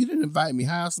around. No, you didn't invite me.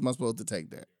 How am I supposed to take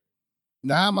that?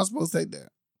 Now, how am I supposed to take that?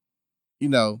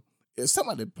 If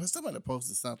somebody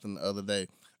posted something the other day.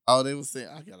 Oh, they were saying,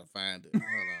 I got to find it.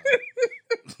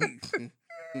 Hold on.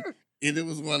 And it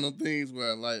was one of the things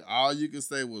where, like, all you could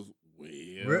say was, well.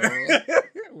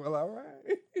 Well, all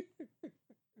right.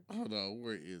 Hold on,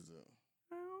 where is it?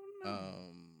 I don't know.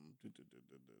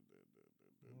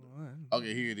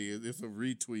 Okay, here it is. It's a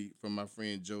retweet from my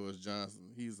friend George Johnson.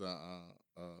 He's a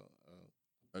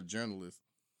journalist.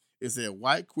 It said,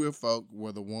 white queer folk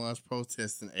were the ones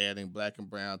protesting adding black and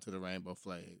brown to the rainbow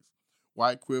flags.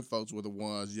 White queer folks were the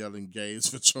ones yelling gays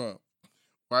for Trump.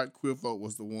 White queer folk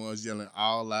was the ones yelling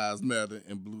all lives matter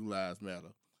and blue lives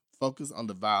matter. Focus on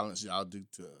the violence y'all do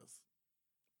to us.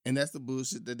 And that's the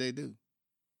bullshit that they do.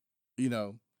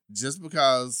 Just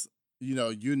because,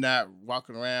 you're not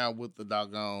walking around with the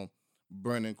doggone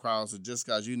burning cross, or just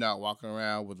because you're not walking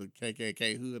around with a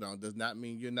KKK hood on, does not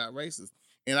mean you're not racist.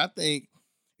 And I think,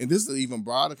 and this is an even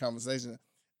broader conversation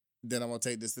that I'm going to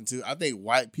take this into, I think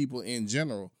white people in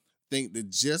general think that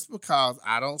just because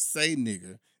I don't say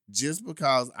nigger, just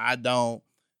because I don't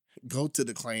go to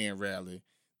the Klan rally,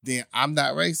 then I'm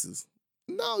not racist.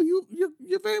 No,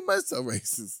 you're very much so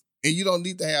racist. And you don't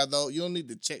need to have those, you don't need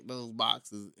to check those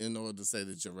boxes in order to say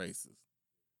that you're racist.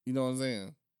 You know what I'm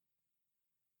saying?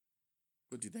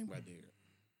 What do you think about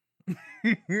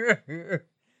that?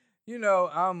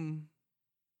 I'm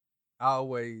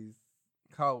always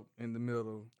caught in the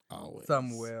middle. Always.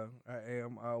 Somewhere. I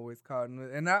am always caught in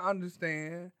it. And I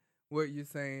understand what you're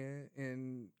saying,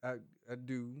 and I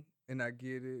do, and I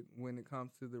get it when it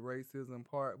comes to the racism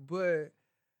part, but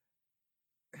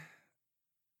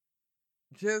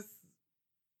just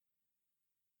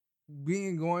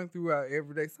going through our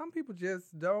everyday, some people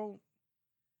just don't,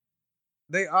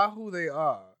 they are who they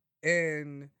are.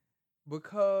 And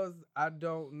because I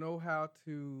don't know how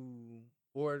to,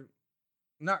 or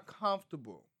not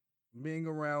comfortable being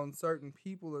around certain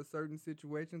people or certain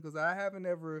situations, because I haven't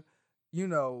ever,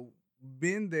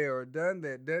 been there or done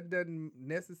that, that doesn't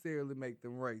necessarily make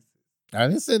them racist. I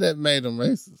didn't say that made them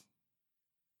racist.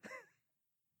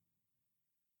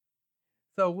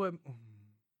 So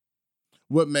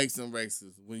what makes them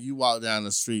racist? When you walk down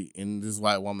the street and this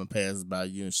white woman passes by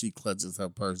you and she clutches her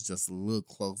purse just a little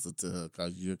closer to her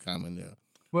because you're coming there.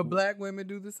 But black women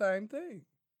do the same thing.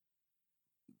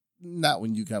 Not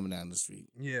when you coming down the street.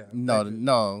 Yeah.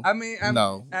 No. I mean, I'm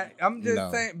just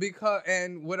No. saying,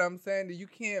 and what I'm saying that you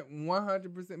can't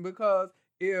 100%, because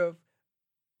if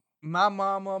my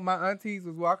mama, my aunties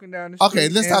was walking down the street. Okay,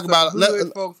 let's and talk about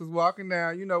hood folks was walking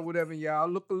down, whatever. Y'all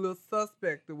look a little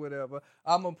suspect or whatever.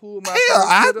 I'm gonna pull my hell,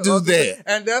 I do that,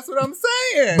 and that's what I'm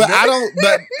saying. but I don't.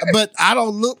 But I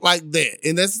don't look like that,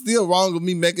 and that's still wrong with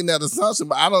me making that assumption.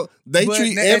 But I don't. They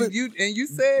treat every and you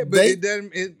said, but it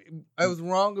doesn't. It was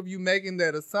wrong of you making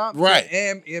that assumption, right?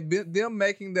 And them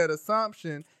making that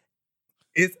assumption.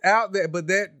 It's out there, but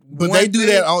they do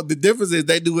that on. The difference is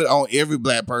they do it on every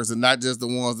black person, not just the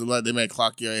ones that they may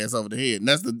clock your ass over the head. And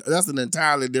that's an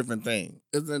entirely different thing.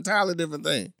 It's an entirely different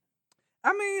thing.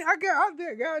 I mean, I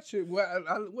got you.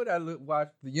 What I watch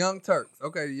the Young Turks.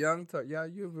 Okay, the Young Turks. Yeah,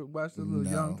 you ever watch the little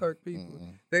Young Turk people?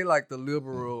 They like the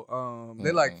liberal.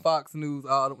 They like Fox News.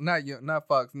 Not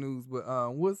Fox News,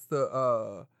 but what's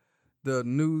the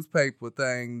newspaper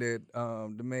thing that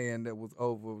the man that was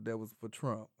for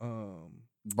Trump.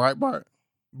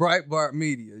 Breitbart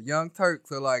Media. Young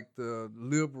Turks are like the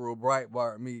liberal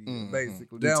Breitbart Media,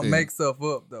 basically. They don't make stuff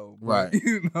up though. Right.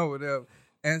 Whatever.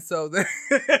 And so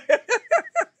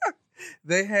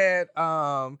they had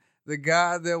the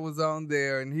guy that was on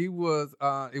there, and he was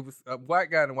it was a white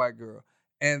guy and a white girl.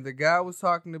 And the guy was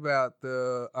talking about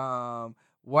the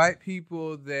white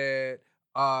people that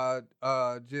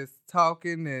just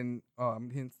talking and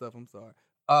I'm hitting stuff. I'm sorry.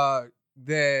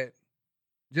 That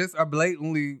just are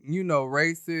blatantly,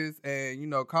 racist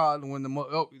and calling when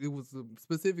it was a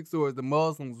specific story. The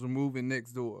Muslims were moving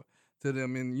next door to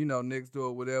them and next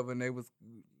door whatever, and they was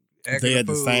acting they had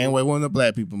the same way when the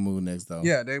black people moved next door.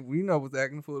 Yeah, they was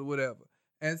acting a fool or whatever.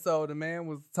 And so the man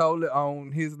was totally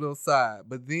on his little side,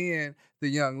 but then the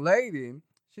young lady.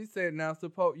 She said, "Now,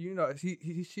 suppose she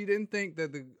didn't think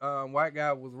that the white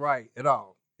guy was right at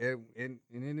all, in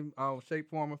any shape,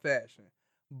 form, or fashion.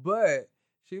 But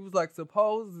she was like,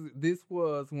 suppose this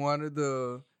was one of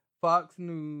the Fox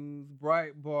News,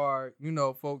 Breitbart,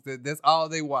 folks that's all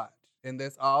they watch and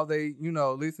that's all they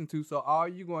listen to. So all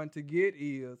you're going to get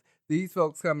is these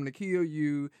folks coming to kill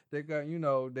you. They got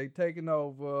they taking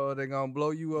over. They're gonna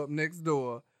blow you up next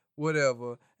door,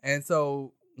 whatever. And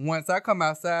so." Once I come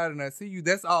outside and I see you,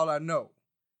 that's all I know.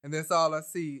 And that's all I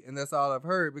see and that's all I've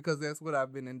heard because that's what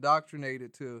I've been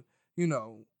indoctrinated to,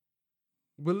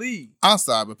 believe. I'm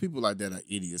sorry, but people like that are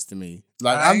idiots to me.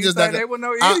 Like I'm just not. They were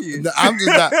no idiots. I'm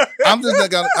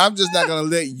just not gonna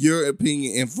let your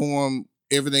opinion inform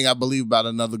everything I believe about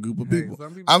another group of people.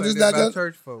 Some people I'm just not gonna.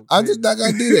 Church folks. I'm just not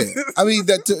gonna do that. I mean,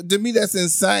 that to me that's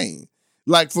insane.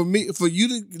 Like for you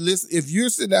to listen, if you're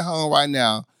sitting at home right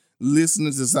now.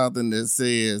 Listening to something that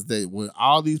says that when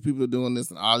all these people are doing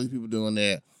this and all these people doing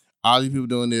that, all these people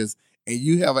doing this, and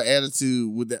you have an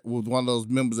attitude with one of those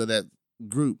members of that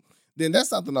group, then that's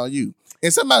something on you.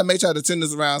 And somebody may try to turn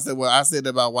this around and say, well, I said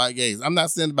about white gays. I'm not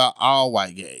saying about all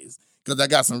white gays, because I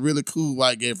got some really cool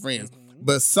white gay friends. Mm-hmm.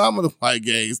 But some of the white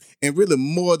gays, and really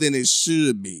more than it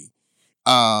should be,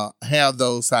 have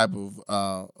those type of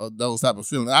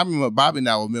feelings. I remember Bobby and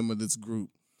I remember this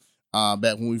group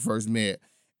back when we first met.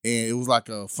 And it was like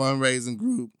a fundraising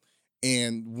group.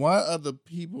 And one of the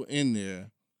people in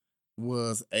there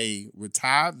was a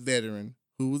retired veteran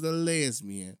who was a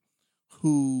lesbian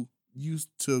who used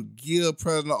to give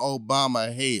President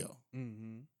Obama hell.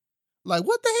 Mm-hmm. Like,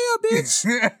 what the hell,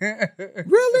 bitch?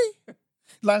 Really?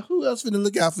 Like, who else finna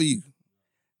look out for you?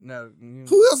 No.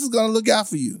 Who else is gonna look out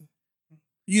for you?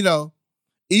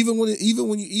 Even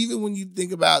when you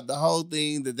think about the whole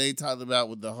thing that they talked about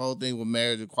with the whole thing with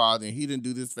marriage equality, and he didn't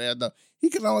do this fast enough. He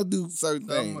can only do certain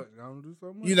things. Do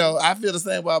so much. I feel the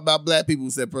same way about black people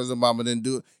who said President Obama didn't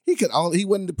do it. He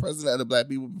wasn't the president of the black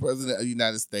people, president of the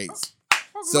United States.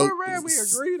 So we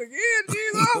agreed again,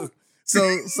 Jesus.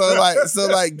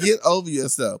 so get over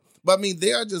yourself. But I mean,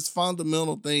 there are just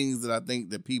fundamental things that I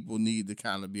think that people need to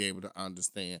kind of be able to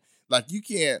understand. Like you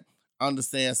can't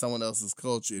understand someone else's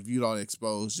culture if you don't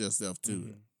expose yourself to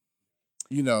it.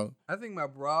 I think my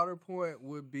broader point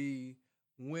would be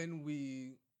when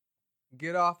we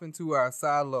get off into our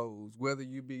silos, whether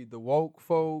you be the woke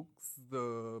folks,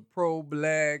 the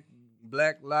pro-black,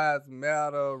 Black Lives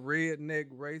Matter, redneck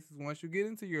racists, once you get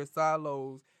into your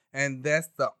silos and that's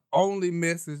the only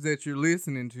message that you're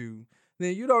listening to,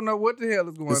 then you don't know what the hell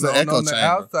is going on the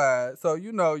outside. So,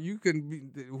 you can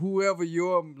be, whoever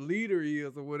your leader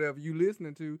is or whatever you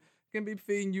listening to can be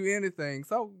feeding you anything.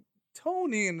 So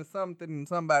tune in to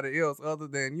somebody else other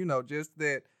than, just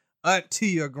that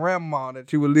auntie or grandma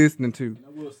that you were listening to. And I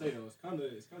will say, though, it's kind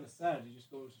of sad. It just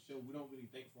goes to show we don't really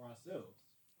think for ourselves.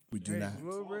 We do not.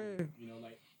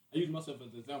 Like, I use myself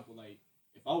as an example. Like,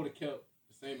 if I would have kept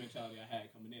the same mentality I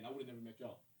had coming in, I would have never met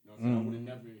y'all. You know what I'm saying? I would have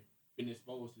never been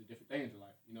exposed to different things in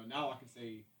life. Now I can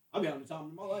say I've been having the time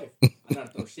of my life. I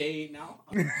gotta throw shade now.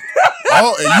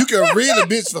 Oh, and you can read a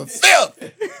bitch for filth.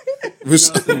 You know what I'm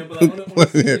saying? But like, on a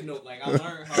serious note, like I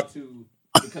learned how to,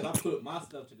 because I put my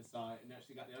stuff to the side and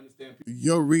actually got to understand people.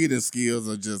 Your reading skills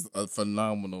are just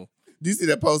phenomenal. Do you see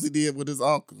that post he did with his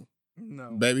uncle?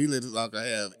 No. Baby, he let his uncle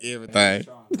have everything.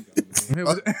 It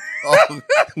was-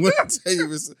 When I tell you,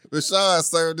 Rashawn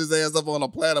served his ass up on a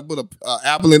platter, put an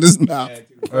apple in his mouth.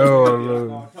 Oh,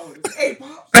 Lord. Hey,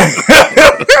 Pops.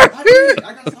 I did it.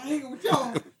 I got to start hanging with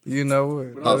y'all. You know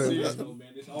what? But on a serious note, man,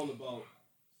 it's all about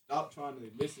stop trying to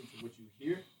listen to what you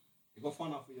hear and go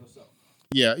find out for yourself.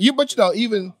 Yeah, but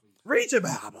even Reach a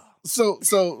Bible. so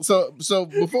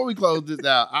before we close this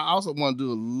out, I also want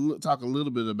to talk a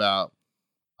little bit about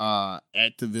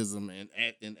activism and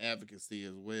advocacy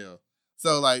as well.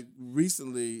 So like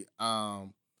recently,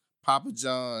 Papa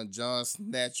John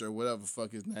Snatcher, whatever the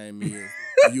fuck his name is,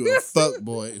 you a fuck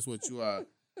boy is what you are.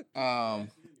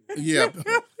 Yeah.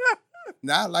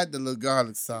 Now I like the little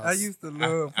garlic sauce. I used to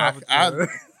love Papa John.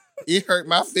 It hurt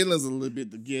my feelings a little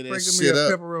bit to get that Bringing shit me a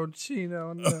up.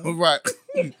 pepperoncino on there. Right.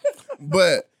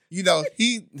 But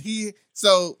he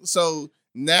so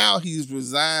now he's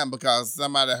resigned because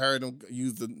somebody heard him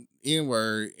use the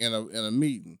N-word in a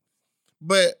meeting.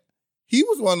 But he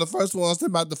was one of the first ones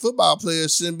talking about the football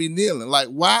players shouldn't be kneeling. Like,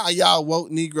 why are y'all woke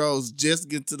Negroes just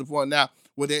getting to the point now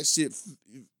where that shit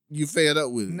you fed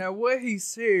up with it? Now, what he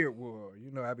said was,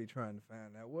 I be trying to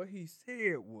find out. What he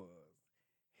said was,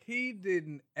 he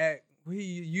didn't act, he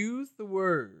used the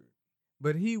word,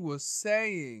 but he was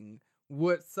saying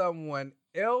what someone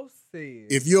else said.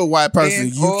 If you're a white person,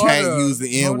 you can't use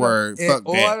the N-word. Fuck that.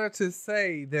 In order to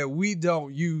say that we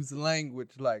don't use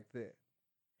language like that.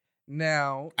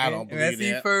 Now, I don't believe as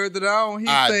he that. furthered on, he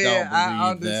I said, don't believe I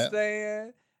understand.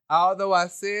 that. Although I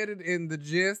said it in the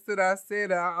gist that I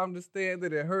said, I understand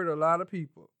that it hurt a lot of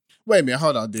people. Wait a minute,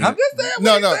 hold on, dude. I'm just saying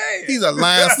No, what no, he's saying. he's a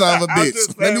lying son of a I'm bitch.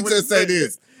 just Let saying me what just he's say saying.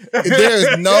 this. There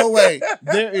is no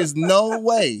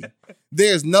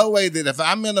way that if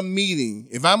I'm in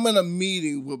a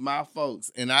meeting with my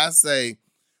folks and I say,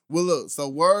 well, look, so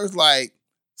words like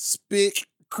spick,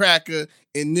 cracker,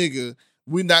 and nigga,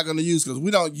 we're not going to use because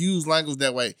we don't use language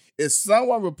that way. If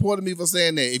someone reported me for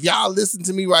saying that, if y'all listen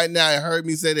to me right now and heard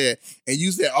me say that, and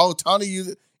you said, oh, Tony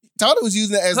was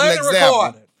using it as an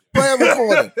example. Play a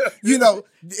recording.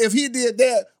 If he did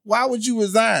that, why would you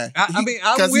resign? I'm with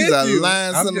he's a you.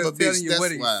 lying I'm son of a just telling bitch. you That's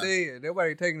what he why. said.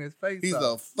 Nobody taking his face He's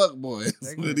off. a fuck boy. That's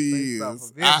Taking what his he face off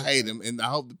is. of I everything. hate him, and I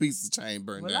hope the pizza chain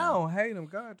burned Well, down. I don't hate him.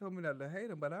 God told me not to hate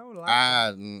him, but I don't like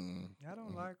him. I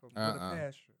don't like him. With a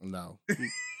passion. No.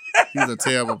 He's a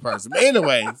terrible person. But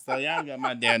anyway, so y'all got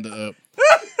my dander up.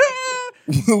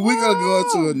 We're going to go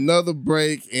into another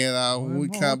break, and when we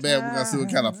come back, we're going to see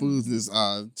what kind of foods this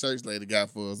church lady got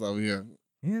for us over here.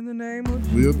 In the name of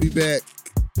Jesus. We'll be back.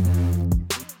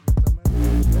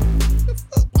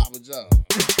 Papa John.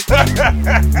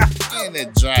 And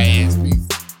that dry ass piece.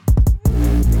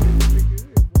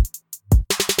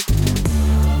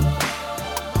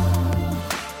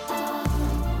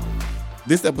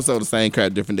 This episode of Same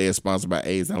Crap Different Day is sponsored by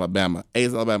AIDS Alabama.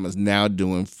 AIDS Alabama is now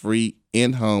doing free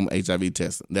in-home HIV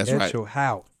testing. That's right. At your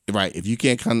house. Right. If you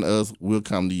can't come to us, we'll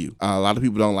come to you. A lot of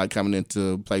people don't like coming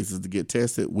into places to get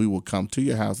tested. We will come to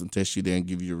your house and test you there and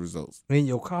give you your results. In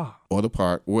your car. Or the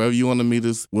park. Wherever you want to meet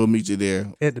us, we'll meet you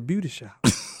there. At the beauty shop.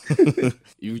 If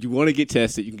you want to get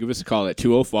tested, you can give us a call at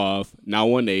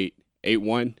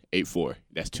 205-918-8184.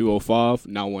 That's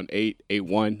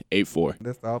 205-918-8184.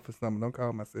 That's the office number. Don't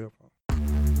call my cell phone.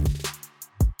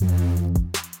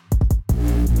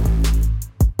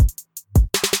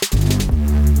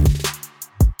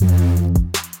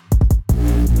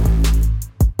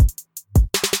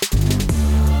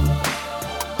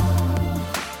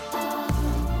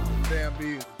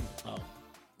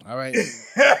 All right.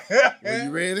 Are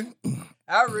you ready?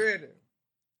 I read it.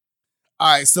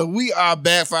 All right, so we are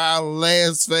back for our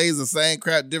last phase of Same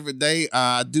Crap Different Day.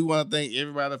 I do want to thank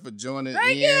everybody for joining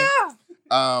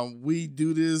in. We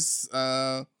do this,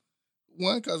 one,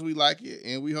 because we like it,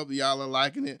 and we hope that y'all are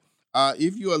liking it.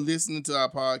 If you are listening to our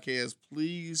podcast,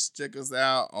 please check us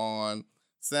out on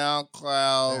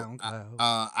SoundCloud.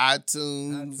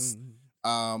 iTunes.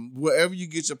 Wherever you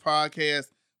get your podcast.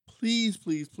 Please,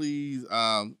 please, please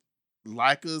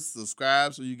like us,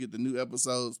 subscribe so you get the new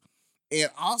episodes. And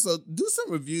also do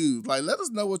some reviews. Like, let us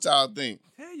know what y'all think.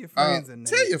 Tell your friends and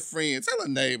neighbors. Tell your friend. Tell a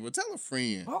neighbor. Tell a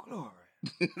friend. Oh, glory.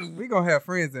 We're going to have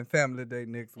Friends and Family Day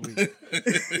next week.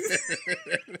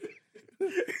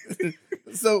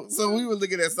 So we were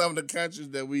looking at some of the countries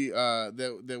that we've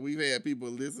had people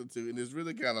listen to, and it's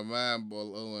really kind of mind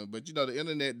blowing. But the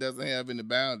internet doesn't have any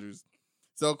boundaries.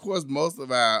 So of course most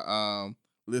of our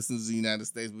listeners in the United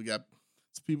States, we got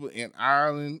It's people in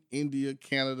Ireland, India,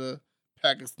 Canada,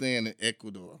 Pakistan, and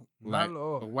Ecuador. My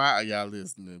Lord. Why are y'all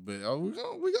listening? But we're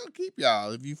gonna keep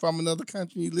y'all. If you from another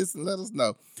country, you listen, let us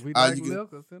know. We like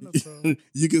liquor. Send us some.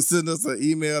 You can send us an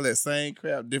email at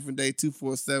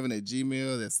samecrapdifferentday247 at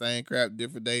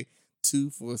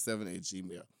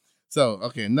samecrapdifferentday247 So,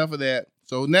 okay, enough of that.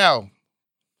 So now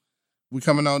we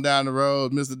coming on down the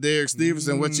road. Mr. Derek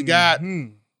Stevenson, what you got?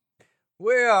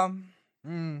 Well,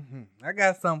 I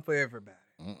got something for everybody.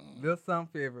 There's something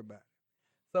for everybody.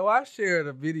 So I shared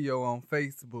a video on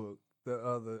Facebook the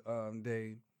other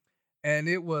day, and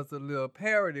it was a little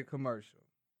parody commercial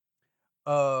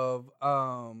of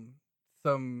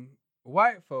some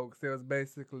white folks that was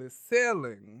basically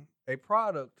selling a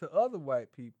product to other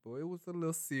white people. It was a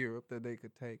little syrup that they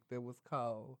could take that was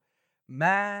called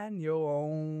Mind Your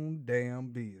Own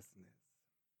Damn Business.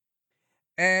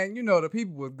 And, the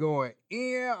people was going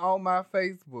in on my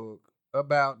Facebook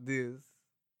about this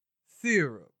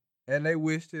syrup. And they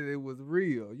wished that it was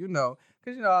real, because,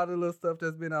 all the little stuff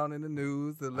that's been on in the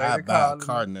news. The lady I buy a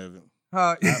carton of it.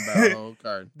 Huh? I buy a whole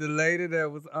carton. The lady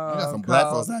that was I got some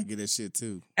black folks that get that shit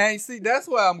too. And see, that's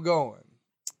where I'm going.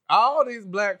 All these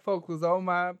black folks was on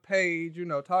my page,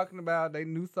 talking about they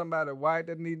knew somebody white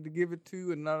that needed to give it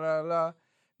to and la.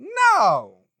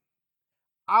 No.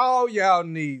 All y'all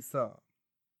need some.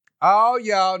 All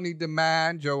y'all need to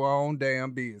mind your own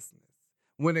damn business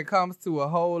when it comes to a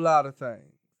whole lot of things.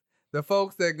 The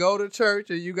folks that go to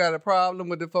church and you got a problem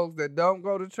with the folks that don't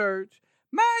go to church,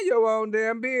 mind your own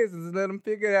damn business and let them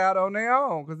figure it out on their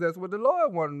own, because that's what the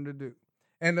Lord wanted them to do.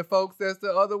 And the folks that's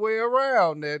the other way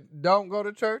around that don't go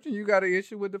to church and you got an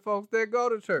issue with the folks that go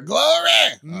to church. Glory!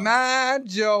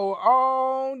 Mind your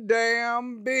own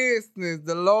damn business.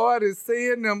 The Lord is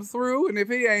seeing them through, and if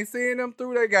he ain't seeing them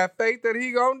through, they got faith that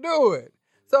he gonna do it.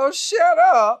 So shut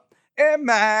up and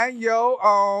mind your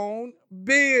own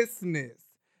business.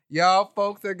 Y'all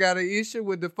folks that got an issue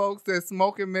with the folks that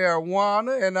smoking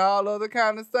marijuana and all other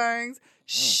kind of things,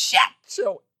 shut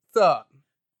your up.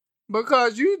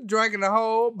 Because you drinking a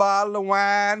whole bottle of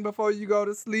wine before you go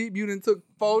to sleep. You done took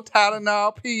 4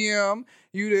 Tylenol PM.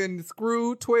 You done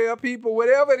screwed 12 people.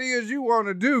 Whatever it is you want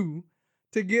to do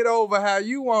to get over how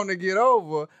you want to get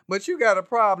over. But you got a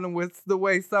problem with the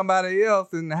way somebody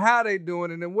else and how they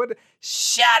doing it and what.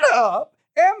 Shut up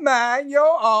and mind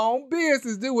your own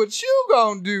business. Do what you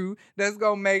gonna do that's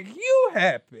gonna make you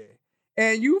happy.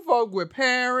 And you folk with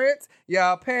parents,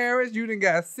 y'all parents, you done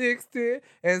got 60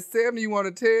 and 70, you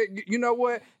want to tell, you know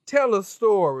what? Tell a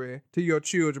story to your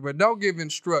children, but don't give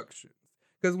instructions.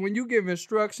 Because when you give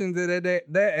instructions at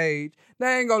that age,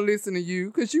 they ain't going to listen to you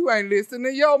because you ain't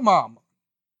listening to your mama.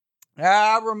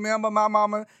 I remember my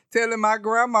mama telling my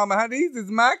grandmama, how these is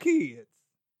my kids.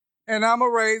 And I'm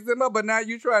going to raise them up, but now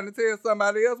you trying to tell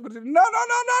somebody else. But no.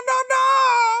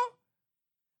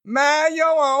 Mind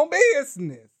your own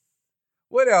business.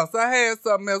 What else? I had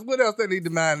something else. What else they need to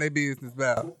mind their business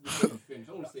about? I want to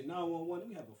say 911.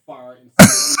 We have a fire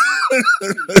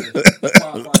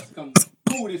come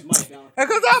pull this mic down.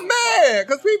 Because I'm mad.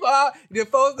 Because people are, the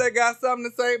folks that got something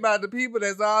to say about the people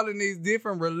that's all in these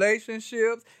different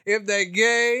relationships. If they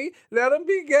gay, let them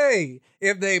be gay.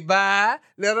 If they bi,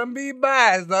 let them be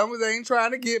bi. As long as they ain't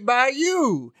trying to get by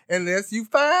you. Unless you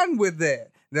fine with that.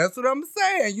 That's what I'm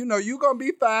saying. You going to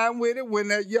be fine with it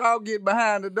when y'all get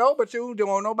behind the door, but you don't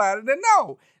want nobody to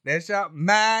know. That's y'all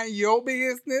mind your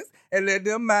business and let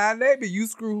them mind their business. You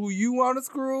screw who you want to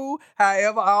screw,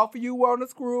 however often you want to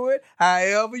screw it,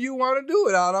 however you want to do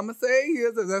it. All I'm going to say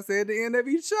is, as I said at the end of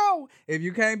each show, if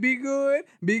you can't be good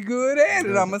at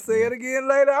it. I'm going to say it again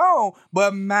later on.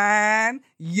 But mind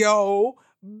your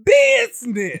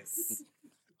business.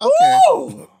 Okay.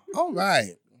 Ooh. All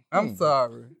right. I'm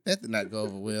sorry. That did not go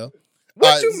over well.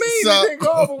 What you mean it didn't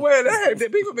go over well?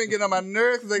 People been getting on my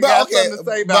nerves because they got something to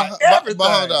say about everything.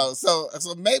 But hold on. So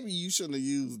maybe you shouldn't have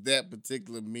used that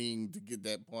particular meme to get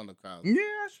that point across. Yeah,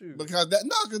 I should. Because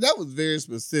that was very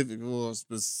specific for a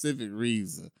specific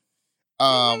reason.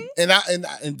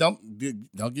 And don't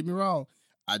get me wrong.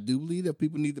 I do believe that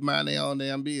people need to mind their own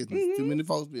damn business. Mm-hmm. Too many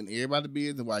folks being everybody's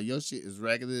business while your shit is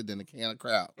regular than a can of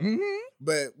crowd. Mm-hmm.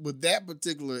 But with that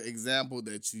particular example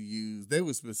that you used, they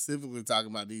were specifically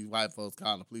talking about these white folks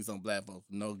calling the police on black folks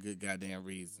for no good goddamn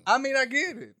reason. I mean, I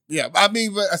get it. Yeah,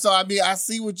 I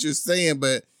see what you're saying,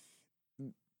 but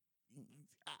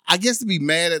I guess to be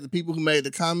mad at the people who made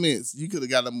the comments, you could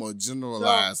have got a more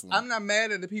generalized one. I'm not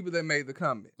mad at the people that made the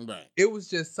comment. Right. It was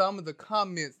just some of the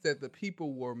comments that the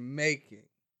people were making.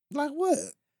 Like what?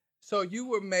 So you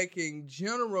were making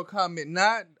general comment,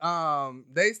 not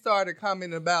they started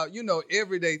commenting about,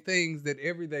 everyday things that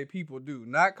everyday people do.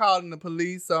 Not calling the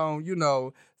police on,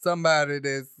 somebody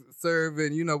that's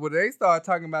serving, but they started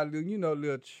talking about,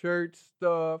 little church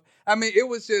stuff. I mean, it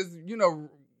was just,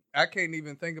 I can't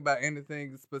even think about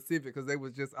anything specific because they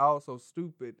was just all so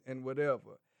stupid and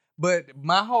whatever. But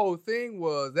my whole thing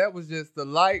was that was just the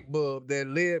light bulb that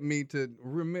led me to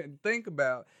think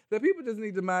about that people just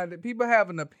need to mind that people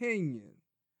have an opinion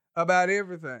about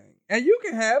everything. And you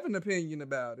can have an opinion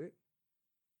about it.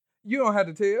 You don't have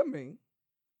to tell me.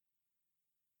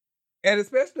 And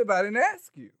especially if I didn't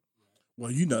ask you.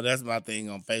 Well, that's my thing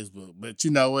on Facebook. But you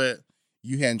know what?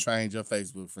 You hadn't trained your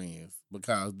Facebook friends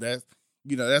because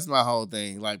that's my whole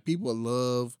thing. Like, people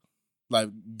love, like,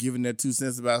 giving their 2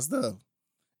 cents about stuff.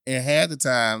 And half the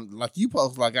time, like, you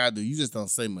post like I do, you just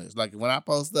don't say much. Like, when I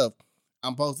post stuff,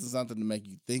 I'm posting something to make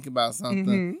you think about something.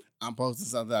 Mm-hmm. I'm posting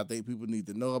something I think people need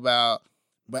to know about.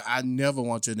 But I never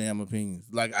want your damn opinions.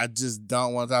 Like, I just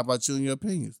don't want to talk about you and your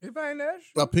opinions. If I ain't that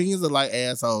true. Opinions are like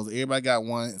assholes. Everybody got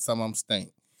one, and some of them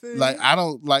stink. See? I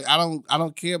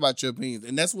don't care about your opinions.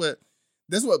 And that's what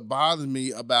bothers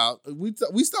me about, we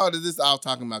started this off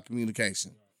talking about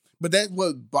communication. But that's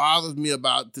what bothers me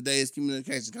about today's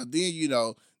communication. Because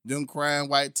then, them crying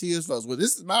white tears folks. Well,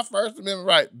 this is my First Amendment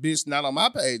right. Bitch, not on my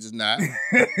page, it's not. Now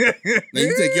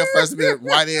you take your First Amendment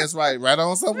white ass right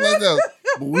on something like that.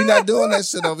 But we not doing that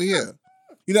shit over here.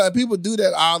 And people do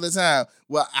that all the time.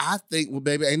 Well, I think,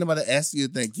 baby, ain't nobody asking you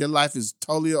to think. Your life is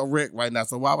totally a wreck right now,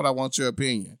 so why would I want your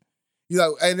opinion?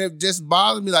 And it just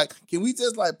bothers me. Like, can we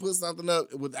just, like, put something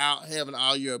up without having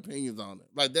all your opinions on it?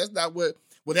 Like, that's not what...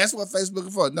 Well, that's what Facebook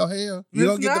is for. No, hell. You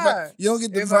don't get to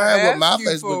define what my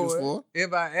Facebook is for.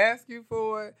 If I ask you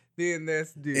for it, then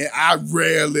that's different. And I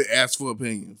rarely ask for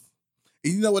opinions.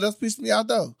 And you know what else pissed me out,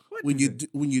 though? When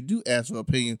you do ask for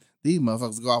opinions, these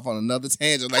motherfuckers go off on another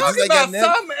tangent. Like, talking about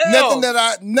something else.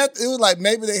 Nothing. It was like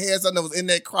maybe they had something that was in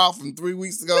that crowd from 3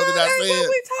 weeks ago that I said. What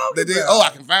we talking about?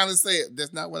 I can finally say it.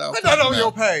 That's not what I was talking about. Put that on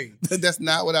your page. That's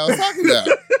not what I was talking about.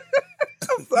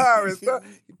 I'm sorry.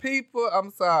 People,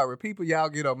 I'm sorry. People, y'all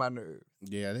get on my nerves.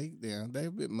 Yeah, they a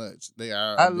bit much. They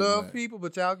are. I love people,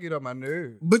 but y'all get on my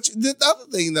nerves. But the other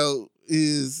thing, though,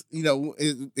 is, and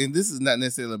this is not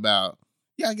necessarily about,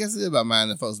 I guess it is about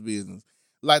minding folks' business.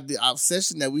 Like, the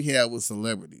obsession that we have with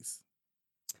celebrities.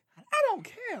 I don't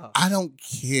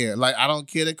care. Like, I don't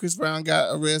care that Chris Brown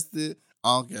got arrested.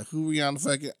 I don't care who Rihanna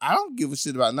fucking. I don't give a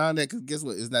shit about none of that because guess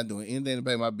what? It's not doing anything to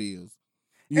pay my bills.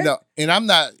 And I'm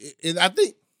not, and I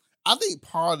think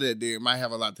part of that there might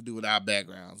have a lot to do with our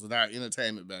backgrounds, with our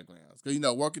entertainment backgrounds.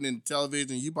 Because, working in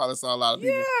television, you probably saw a lot of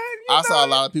people. Yeah, I saw a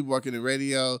lot of people working in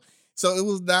radio. So it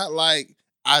was not like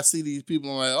I see these people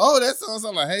and I'm like, oh, that sounds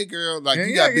like, hey, girl, like,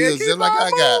 you got bills just like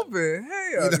I got. Hell,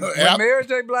 when Mary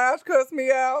J. Blige cussed me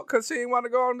out because she didn't want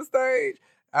to go on the stage,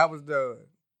 I was done.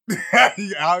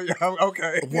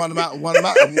 Okay. One of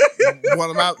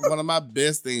my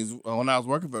best things when I was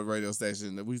working for a radio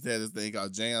station, that we used to have this thing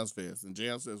called Jams Fest, and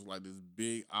Jams Fest was like this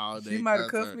big all day. She might have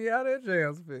cussed me out at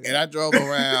Jams Fest. And I drove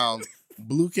around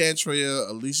Blue Cantrell,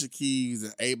 Alicia Keys,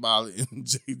 and 8 Ball and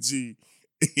JG,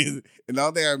 and the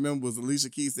only thing I remember was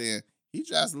Alicia Keys saying he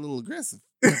drives a little aggressive.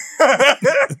 So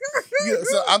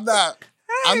I'm not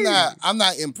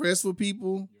impressed with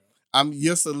people.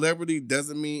 Your celebrity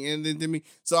doesn't mean anything to me.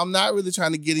 So I'm not really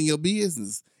trying to get in your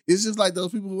business. It's just like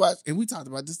those people who watch, and we talked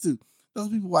about this too. Those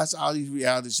people watch all these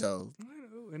reality shows.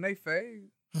 And they fake.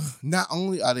 Not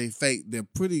only are they fake, they're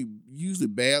usually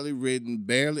badly written,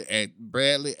 badly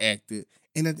acted.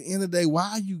 And at the end of the day,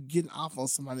 why are you getting off on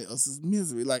somebody else's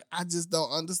misery? Like, I just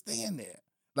don't understand that.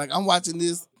 Like, I'm watching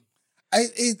this. I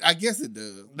guess it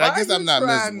does. I guess I'm not miserable.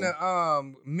 Why are you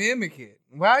trying to mimic it?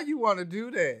 Why you want to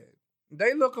do that?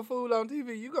 They look a fool on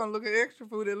TV. You gonna look at extra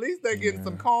food. At least they getting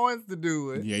some coins to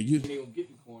do it. Yeah, you ain't gonna get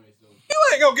the coins though. You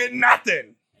ain't gonna get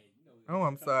nothing. Oh,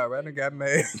 I'm sorry. I done got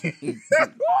mad. Who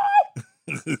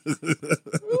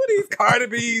these Cardi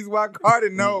B's? Why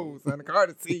Cardi knows and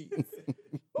Cardi sees?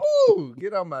 Ooh,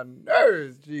 get on my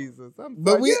nerves, Jesus.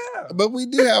 But we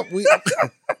do have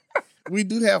we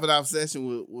do have an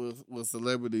obsession with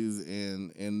celebrities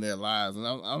and their lives, and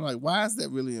I'm like, why is that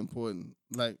really important?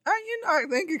 Like, I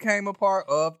think it came a part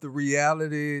of the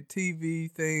reality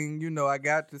TV thing. I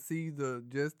got to see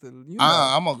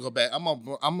I'm gonna go back. I'm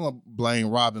gonna blame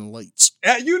Robin Leach.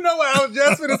 You know what I was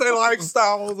just gonna say?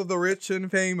 Lifestyles of the rich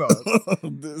and famous. Why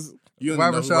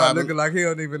Rashad looking like he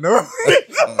don't even know?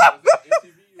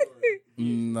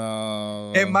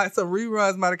 No. And some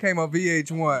reruns might have came on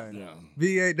VH1. Yeah.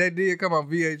 VH, they did come on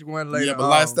VH1 later. Yeah, but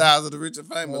Lifestyles of the Rich and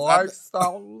Famous.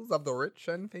 Lifestyles of the Rich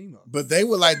and Famous. But they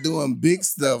were like doing big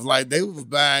stuff. Like they were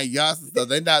buying yachts and stuff.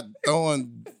 They not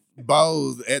throwing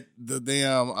bows at the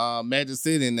damn Magic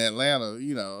City in Atlanta.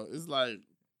 You know, it's like.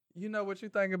 You know what you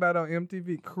think about on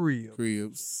MTV? Cribs.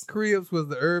 Cribs. Cribs was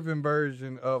the urban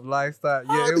version of Lifestyle.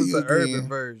 Yeah, it was the urban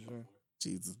version.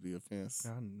 Jesus be offense.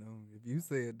 I know. If you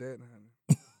said that,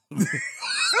 honey.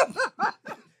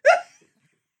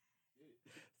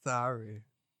 Sorry.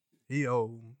 He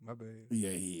old. My bad. Yeah,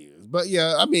 he is. But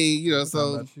yeah, I mean, you know,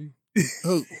 so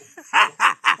who?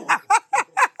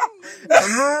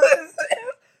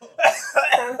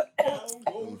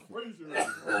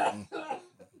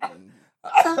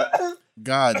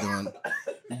 God doing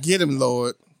it. Get him,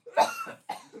 Lord.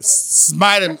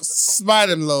 Smite him,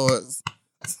 Lord.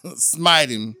 Smite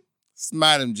him,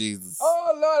 Jesus.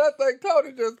 Oh Lord, I think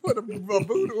Tony just put a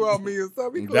voodoo on me or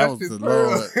something. He That was his the pearl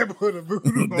Lord. and put a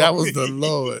voodoo on That was me. the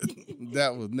Lord.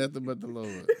 That was nothing but the Lord.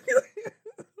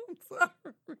 I'm sorry.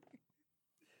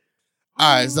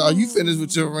 All right, so are you finished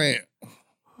with your rant?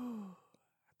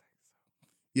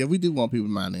 Yeah, we do want people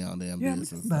to mind their own damn business.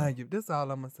 Just mind you. That's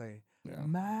all I'm gonna say. Yeah.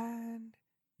 Mind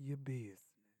your business.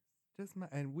 Just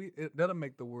mind, and that'll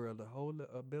make the world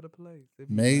a better place. If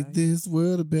you Make mind. this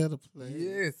world a better place.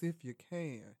 Yes, if you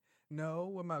can. No,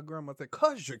 what my grandma said,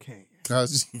 'cause you can.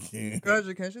 'Cause you can. 'Cause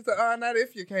you can. She said, not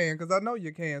if you can, 'cause I know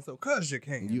you can, so 'cause you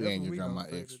can. You That's and what your we grandma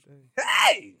gonna say extra. today.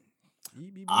 Hey!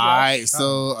 All right,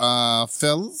 so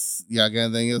fellas, y'all got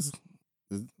anything else?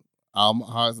 Is all my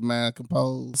hearts and mind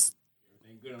composed?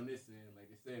 Everything good on this end. Like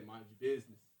I said, mind your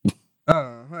business.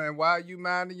 And while you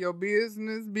minding your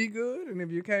business, be good. And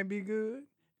if you can't be good,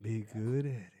 be good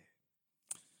at it.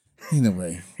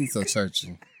 Anyway, he's so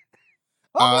churchy.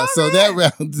 So that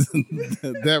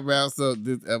wraps up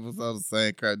this episode of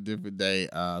Same Crap Different Day.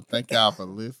 Thank y'all for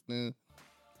listening.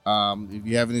 If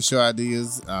you have any show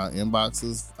ideas,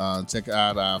 inboxes, check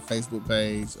out our Facebook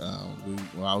page.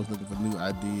 We're always looking for new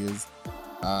ideas.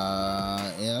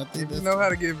 And I think If you know how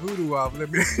to get voodoo off,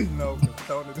 let me know. 'Cause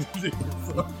Tony did it,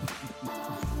 so.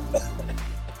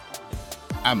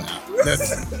 I'm out. That's